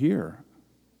involved in here.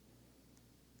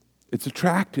 It's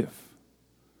attractive,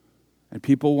 and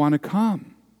people want to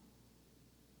come.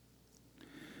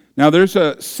 Now, there's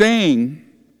a saying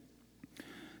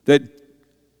that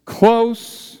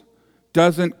close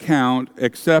doesn't count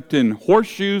except in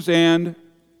horseshoes and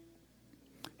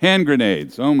hand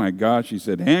grenades. Oh my gosh, he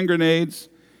said hand grenades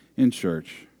in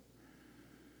church.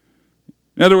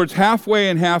 In other words, halfway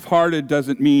and half-hearted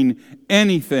doesn't mean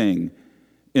anything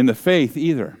in the faith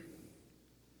either.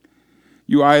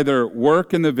 You either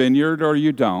work in the vineyard or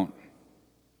you don't.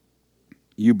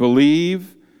 You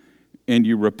believe and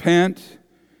you repent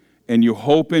and you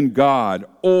hope in God,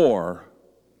 or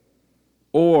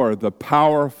the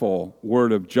powerful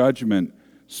word of judgment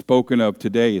spoken of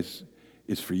today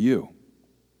is for you.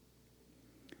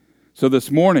 So this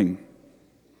morning,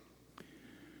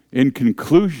 in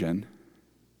conclusion,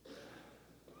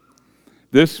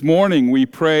 this morning we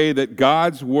pray that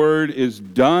God's word is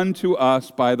done to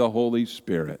us by the Holy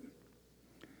Spirit,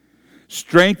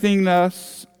 strengthening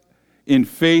us in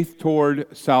faith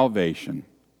toward salvation,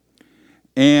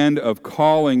 and of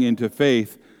calling into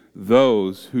faith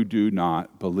those who do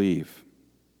not believe.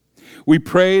 We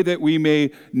pray that we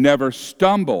may never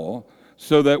stumble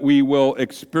so that we will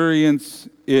experience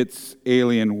its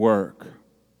alien work.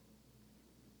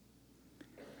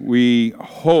 We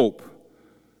hope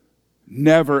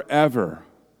never ever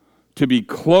to be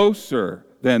closer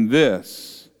than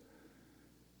this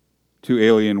to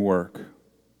alien work.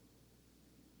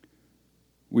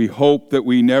 We hope that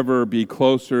we never be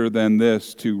closer than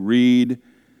this to read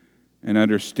and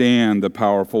understand the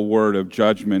powerful word of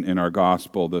judgment in our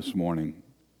gospel this morning.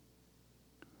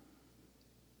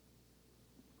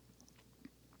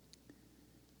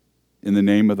 In the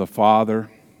name of the Father,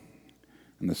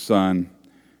 and the Son,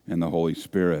 and the Holy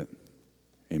Spirit.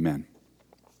 Amen.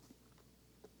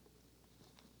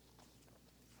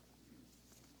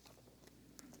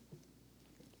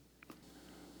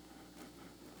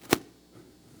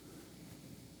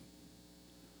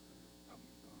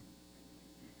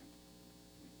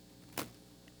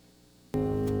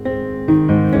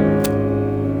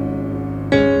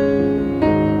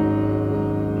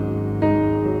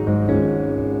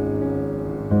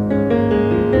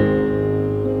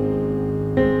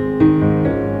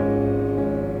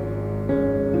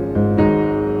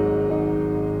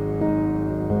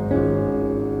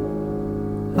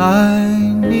 I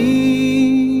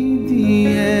need thee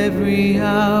every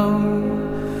hour,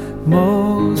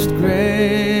 most gracious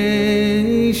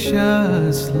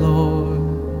Lord.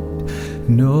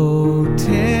 No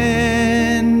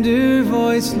tender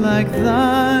voice like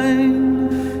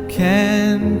thine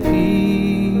can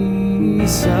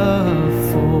peace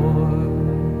afford.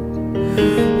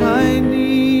 I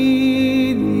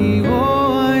need thee,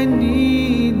 oh, I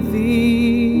need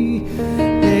thee.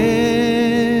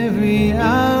 Every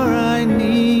hour I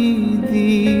need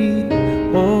thee.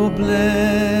 Oh,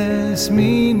 bless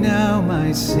me now,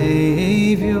 my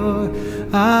Savior.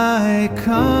 I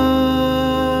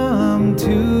come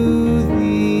to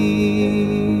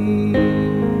thee.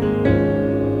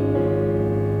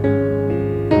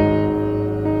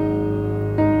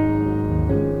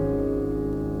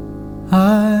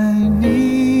 I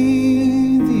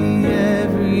need thee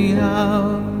every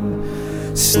hour.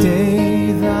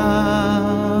 Stay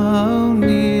thou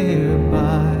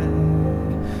nearby.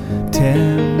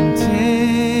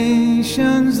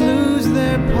 Temptations lose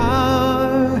their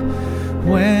power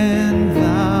when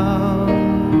thou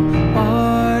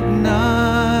art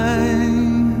nigh.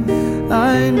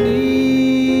 I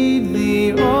need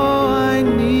thee, oh, I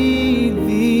need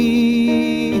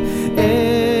thee.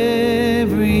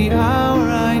 Every hour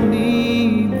I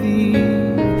need thee.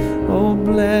 Oh,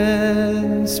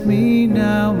 bless me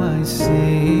now, my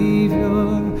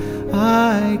Savior.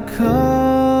 I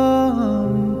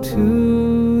come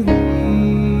to thee.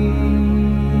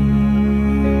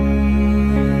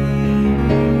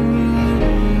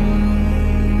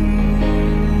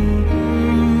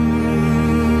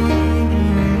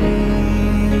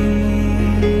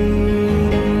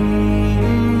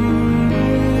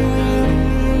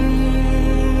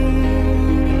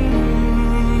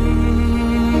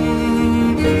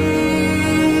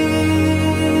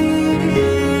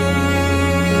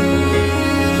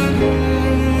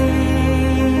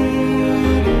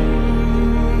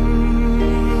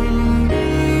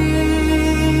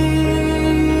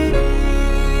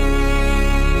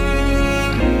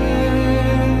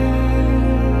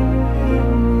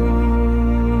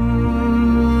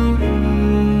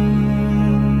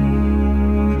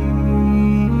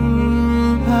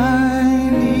 I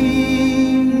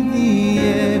need thee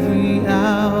every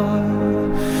hour,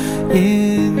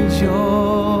 in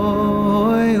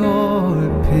joy or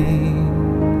pain.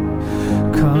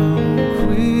 Come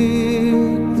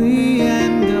quickly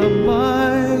and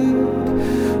abide,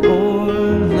 or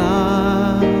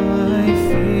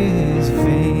life is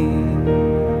vain.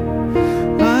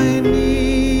 I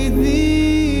need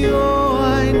thee, oh,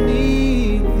 I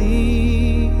need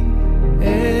thee.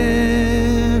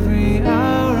 Every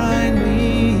hour I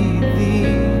need thee.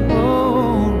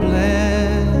 Oh,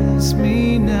 bless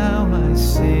me now, my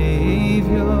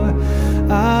Savior.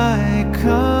 I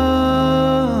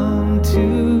come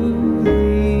to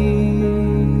thee.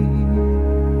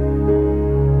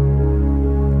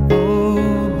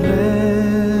 Oh,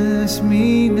 bless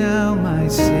me now, my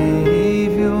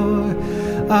Savior.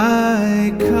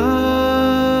 I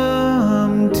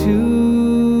come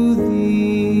to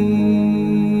thee.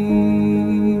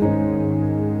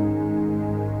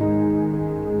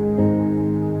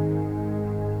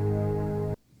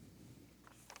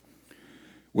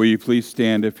 Will you please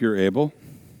stand if you're able?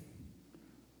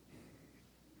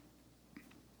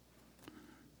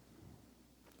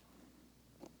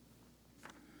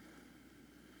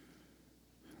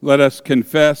 Let us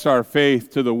confess our faith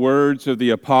to the words of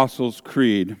the Apostles'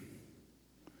 Creed.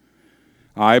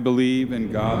 I believe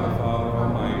in God the Father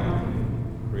Almighty,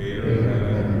 creator of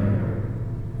heaven and earth.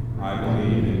 I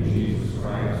believe in Jesus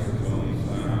Christ, his only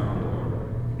Son, our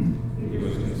Lord. He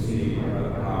was conceived by the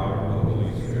power of the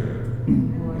Holy Spirit,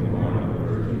 and born of the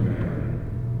Virgin Mary.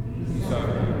 He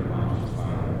suffered under Pontius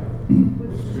Pilate,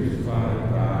 was crucified,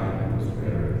 died, and was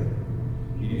buried.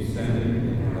 He descended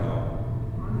into hell.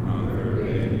 On the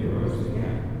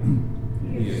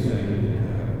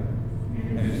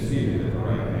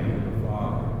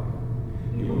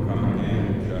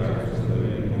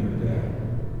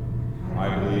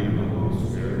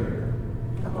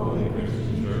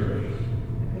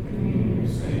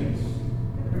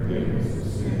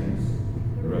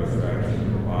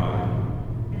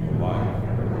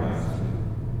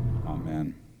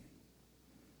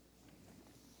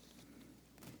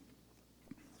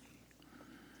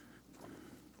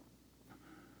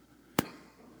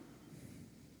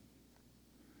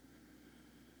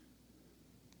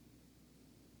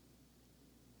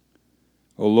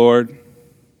O Lord,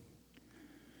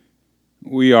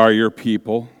 we are your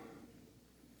people,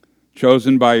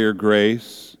 chosen by your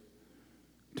grace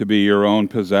to be your own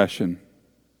possession,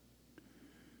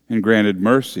 and granted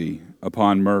mercy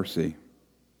upon mercy.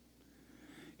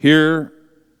 Hear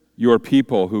your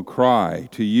people who cry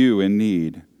to you in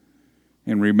need,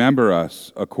 and remember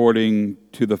us according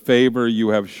to the favor you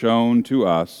have shown to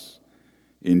us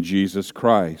in Jesus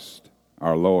Christ,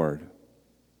 our Lord.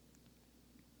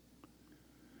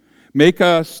 Make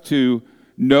us to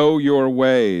know your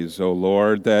ways, O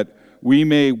Lord, that we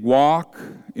may walk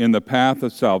in the path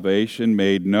of salvation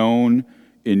made known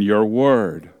in your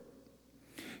word.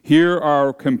 Hear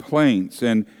our complaints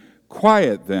and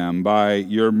quiet them by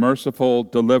your merciful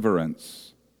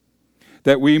deliverance,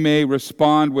 that we may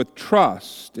respond with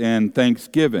trust and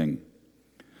thanksgiving.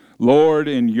 Lord,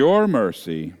 in your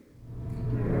mercy,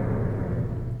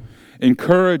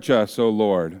 encourage us, O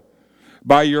Lord,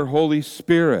 by your Holy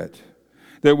Spirit,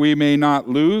 that we may not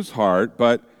lose heart,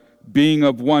 but being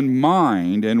of one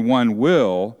mind and one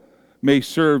will, may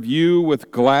serve you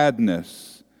with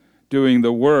gladness, doing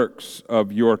the works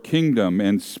of your kingdom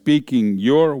and speaking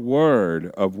your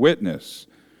word of witness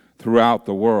throughout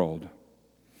the world.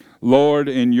 Lord,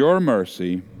 in your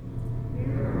mercy,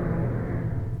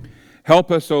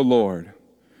 help us, O Lord,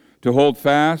 to hold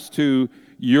fast to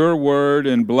your word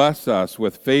and bless us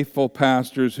with faithful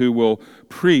pastors who will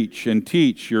preach and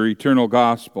teach your eternal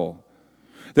gospel,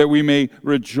 that we may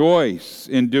rejoice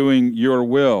in doing your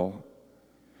will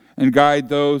and guide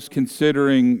those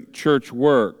considering church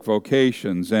work,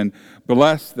 vocations, and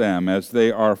bless them as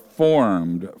they are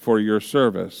formed for your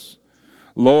service.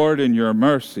 Lord, in your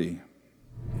mercy,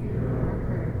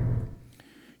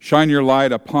 shine your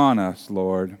light upon us,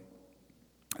 Lord,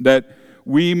 that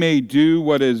we may do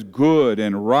what is good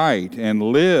and right and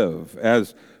live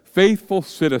as faithful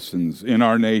citizens in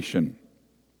our nation.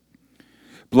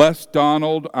 Bless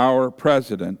Donald, our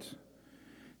president,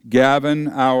 Gavin,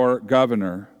 our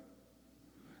governor,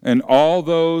 and all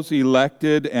those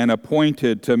elected and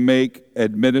appointed to make,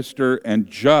 administer, and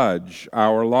judge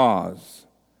our laws.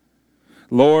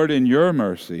 Lord, in your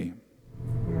mercy,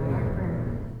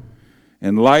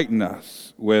 enlighten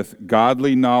us with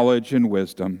godly knowledge and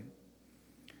wisdom,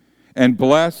 and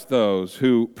bless those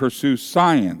who pursue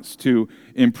science to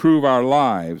improve our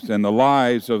lives and the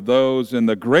lives of those in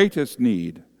the greatest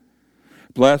need.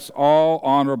 Bless all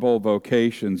honorable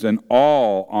vocations and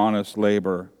all honest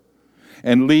labor,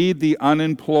 and lead the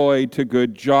unemployed to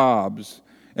good jobs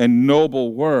and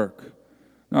noble work,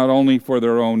 not only for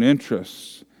their own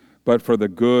interests, but for the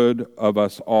good of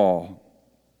us all.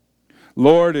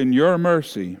 Lord, in your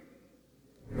mercy,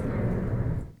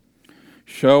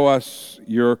 show us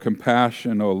your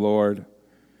compassion, O Lord,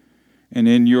 and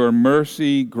in your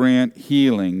mercy grant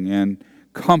healing and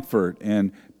comfort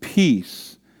and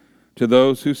peace to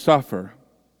those who suffer.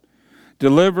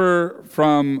 Deliver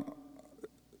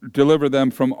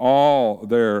them from all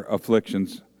their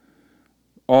afflictions,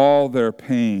 all their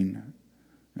pain,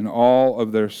 and all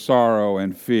of their sorrow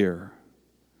and fear.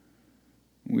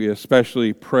 We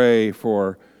especially pray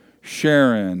for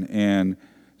Sharon and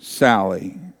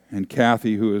Sally and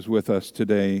Kathy, who is with us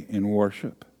today in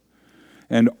worship,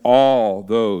 and all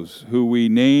those who we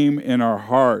name in our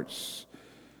hearts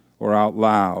or out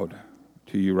loud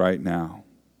to you right now.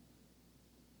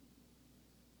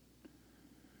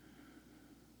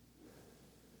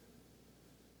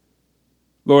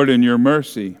 Lord, in your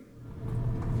mercy,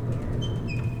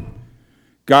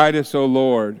 guide us, O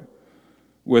Lord,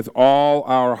 with all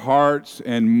our hearts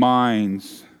and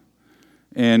minds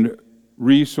and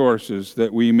resources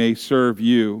that we may serve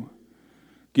you.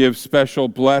 Give special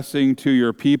blessing to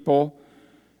your people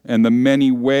and the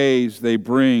many ways they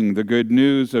bring the good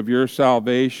news of your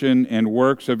salvation and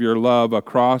works of your love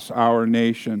across our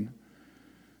nation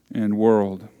and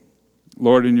world.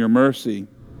 Lord, in your mercy,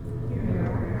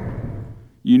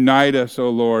 unite us, O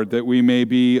Lord, that we may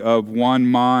be of one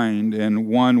mind and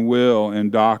one will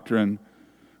and doctrine,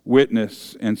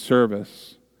 witness and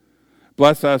service.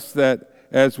 Bless us that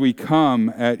as we come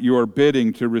at your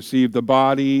bidding to receive the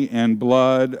body and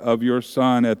blood of your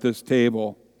Son at this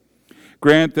table,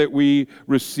 grant that we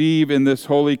receive in this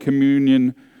Holy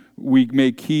Communion, we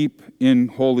may keep in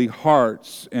holy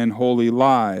hearts and holy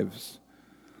lives.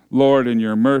 Lord, in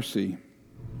your mercy,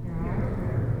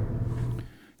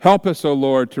 help us, O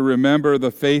Lord, to remember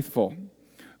the faithful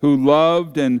who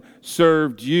loved and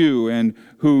served you and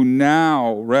who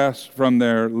now rest from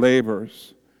their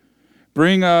labors.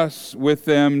 Bring us with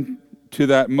them to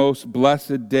that most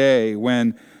blessed day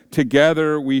when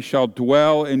together we shall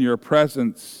dwell in your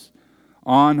presence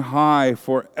on high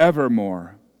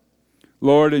forevermore.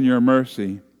 Lord, in your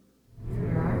mercy,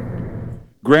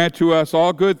 grant to us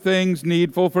all good things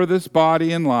needful for this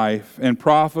body and life and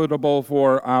profitable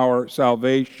for our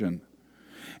salvation.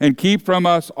 And keep from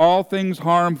us all things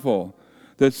harmful,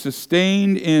 that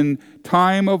sustained in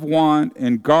time of want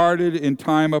and guarded in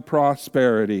time of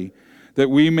prosperity,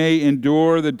 that we may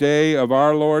endure the day of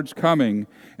our Lord's coming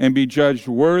and be judged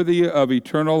worthy of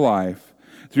eternal life,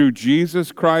 through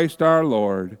Jesus Christ our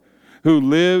Lord, who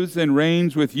lives and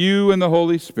reigns with you in the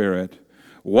Holy Spirit,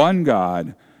 one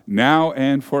God, now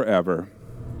and forever.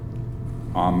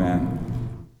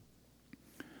 Amen.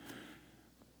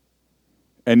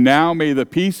 And now may the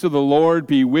peace of the Lord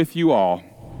be with you all.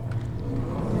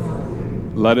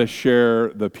 Let us share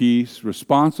the peace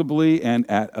responsibly and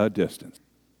at a distance.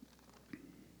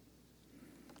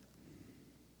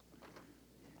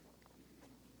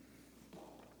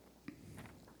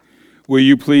 Will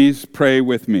you please pray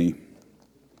with me?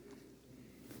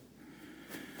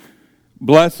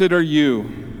 Blessed are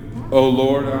you, O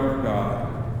Lord our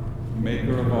God,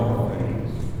 maker of all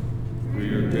things. Through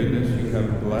your goodness you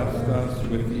have blessed us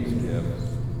with these gifts.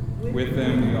 With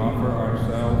them we offer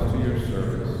ourselves to your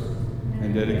service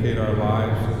and dedicate our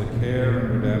lives to the care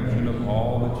and redemption of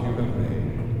all that you have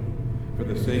made. For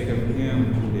the sake of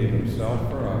him who gave himself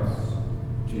for us,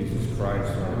 Jesus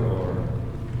Christ our Lord.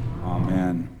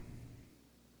 Amen.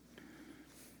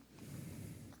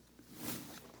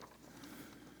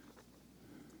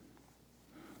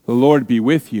 The Lord be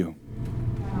with you.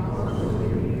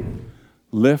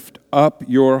 Lift up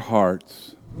your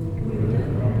hearts.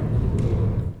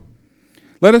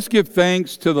 Let us give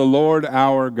thanks to the Lord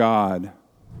our God.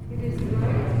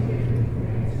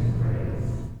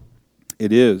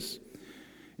 It is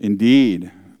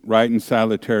indeed right and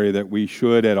salutary that we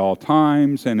should at all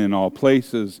times and in all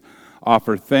places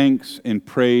offer thanks and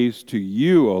praise to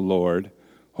you, O Lord,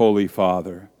 Holy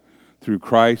Father, through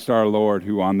Christ our Lord,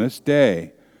 who on this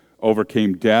day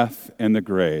overcame death and the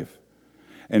grave.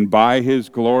 And by his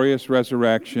glorious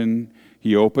resurrection,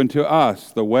 he opened to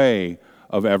us the way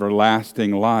of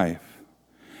everlasting life.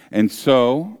 And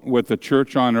so, with the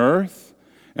church on earth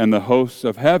and the hosts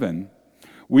of heaven,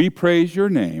 we praise your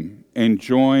name and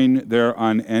join their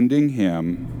unending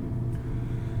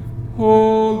hymn.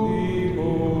 Holy,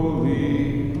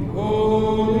 holy,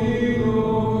 holy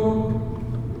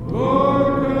Lord,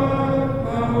 Lord God,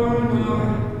 power and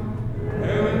might,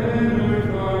 heaven and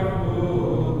earth are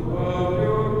full of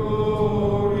your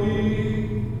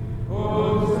glory.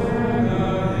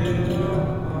 Hosanna in the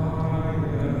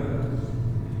highest.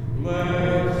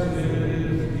 Blessed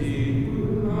is he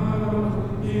who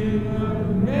comes in the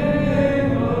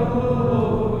name of the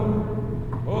Lord.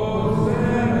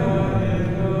 Hosanna in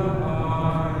the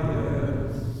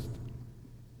highest.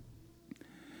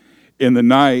 In the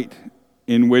night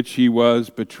in which he was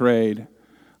betrayed,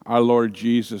 our Lord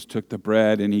Jesus took the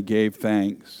bread and he gave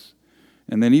thanks.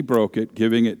 And then he broke it,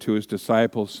 giving it to his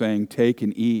disciples, saying, "Take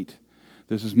and eat.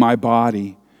 This is my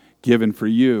body given for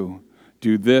you.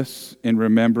 Do this in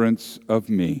remembrance of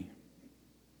me."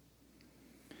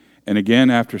 And again,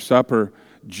 after supper,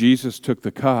 Jesus took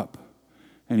the cup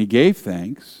and he gave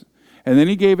thanks. And then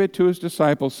he gave it to his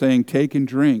disciples, saying, "Take and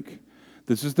drink.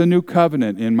 This is the new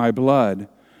covenant in my blood,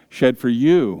 shed for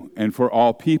you and for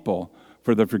all people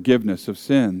for the forgiveness of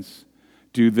sins.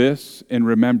 Do this in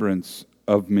remembrance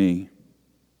of me."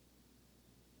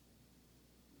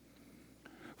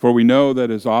 For we know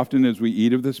that as often as we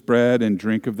eat of this bread and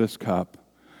drink of this cup,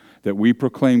 that we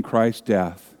proclaim Christ's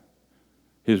death,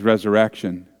 his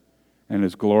resurrection, and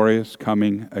his glorious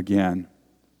coming again.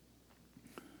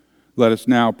 Let us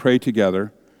now pray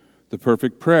together the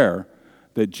perfect prayer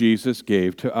that Jesus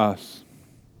gave to us.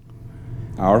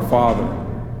 Our Father,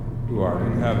 who art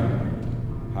in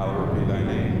heaven, hallowed be thy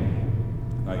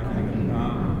name. Thy kingdom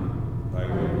come, thy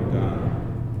will be done,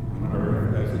 on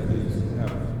earth as it is in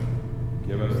heaven.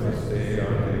 Give us this day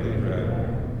our daily bread,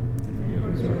 and forgive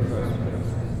us our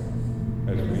trespasses,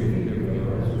 as we forgive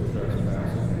those who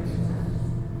trespass against us.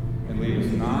 And lead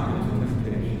us not into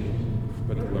temptation,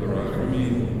 but deliver us from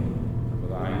evil. For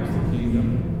thine is the kingdom,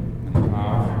 and the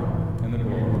power, and the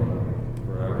glory,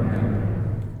 forever and ever.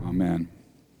 Amen.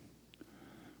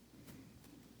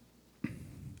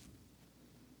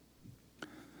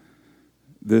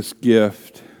 This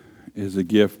gift is a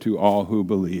gift to all who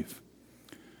believe.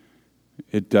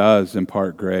 It does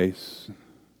impart grace,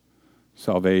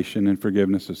 salvation, and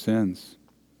forgiveness of sins.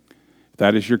 If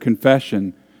that is your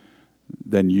confession,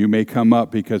 then you may come up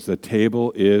because the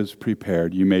table is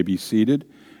prepared. You may be seated,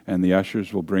 and the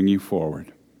ushers will bring you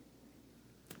forward.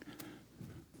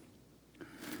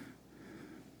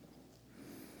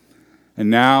 And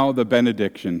now the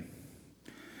benediction.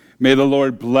 May the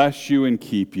Lord bless you and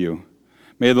keep you.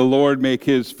 May the Lord make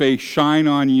his face shine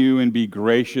on you and be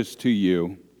gracious to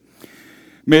you.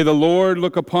 May the Lord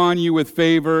look upon you with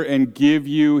favor and give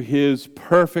you his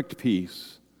perfect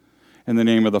peace. In the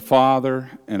name of the Father,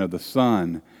 and of the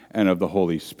Son, and of the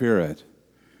Holy Spirit.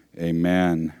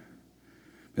 Amen.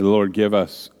 May the Lord give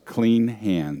us clean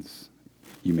hands.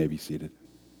 You may be seated.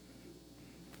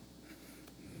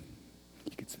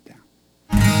 You can sit down.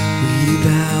 We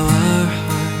bow our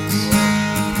hearts,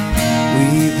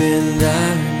 we bend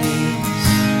our knees.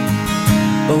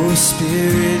 Oh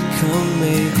Spirit, come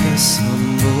make us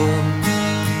humble.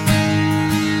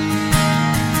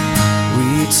 We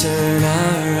turn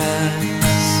our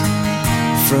eyes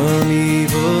from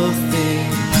evil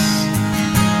things.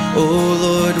 Oh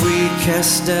Lord, we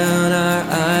cast down our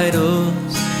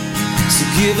idols. So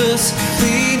give us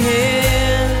clean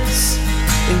hands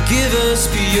and give us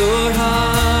pure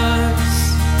hearts.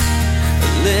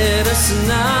 Let us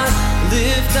not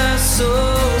lift our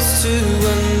souls to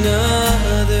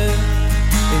another.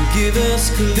 And give us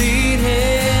clean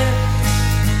hands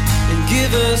and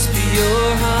give us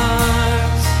pure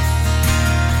hearts.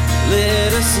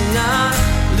 Let us not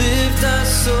lift our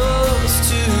souls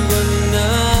to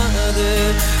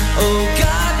another. Oh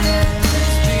God, let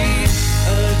this be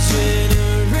a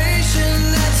generation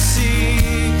that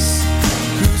seeks,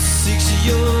 who seeks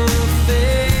your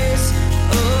face.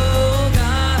 Oh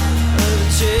God of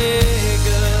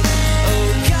Jacob. Oh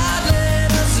God,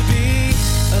 let us be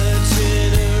a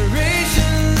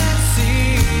generation that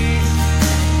seeks,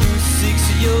 who seeks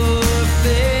your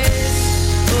face.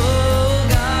 Oh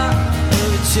God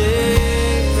of Jacob.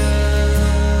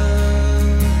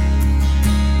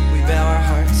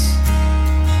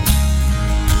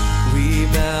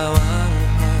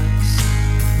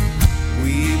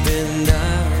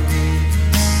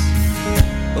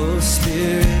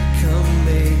 Spirit, come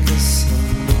make us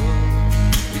humble.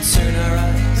 We turn our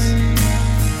eyes,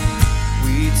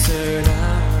 we turn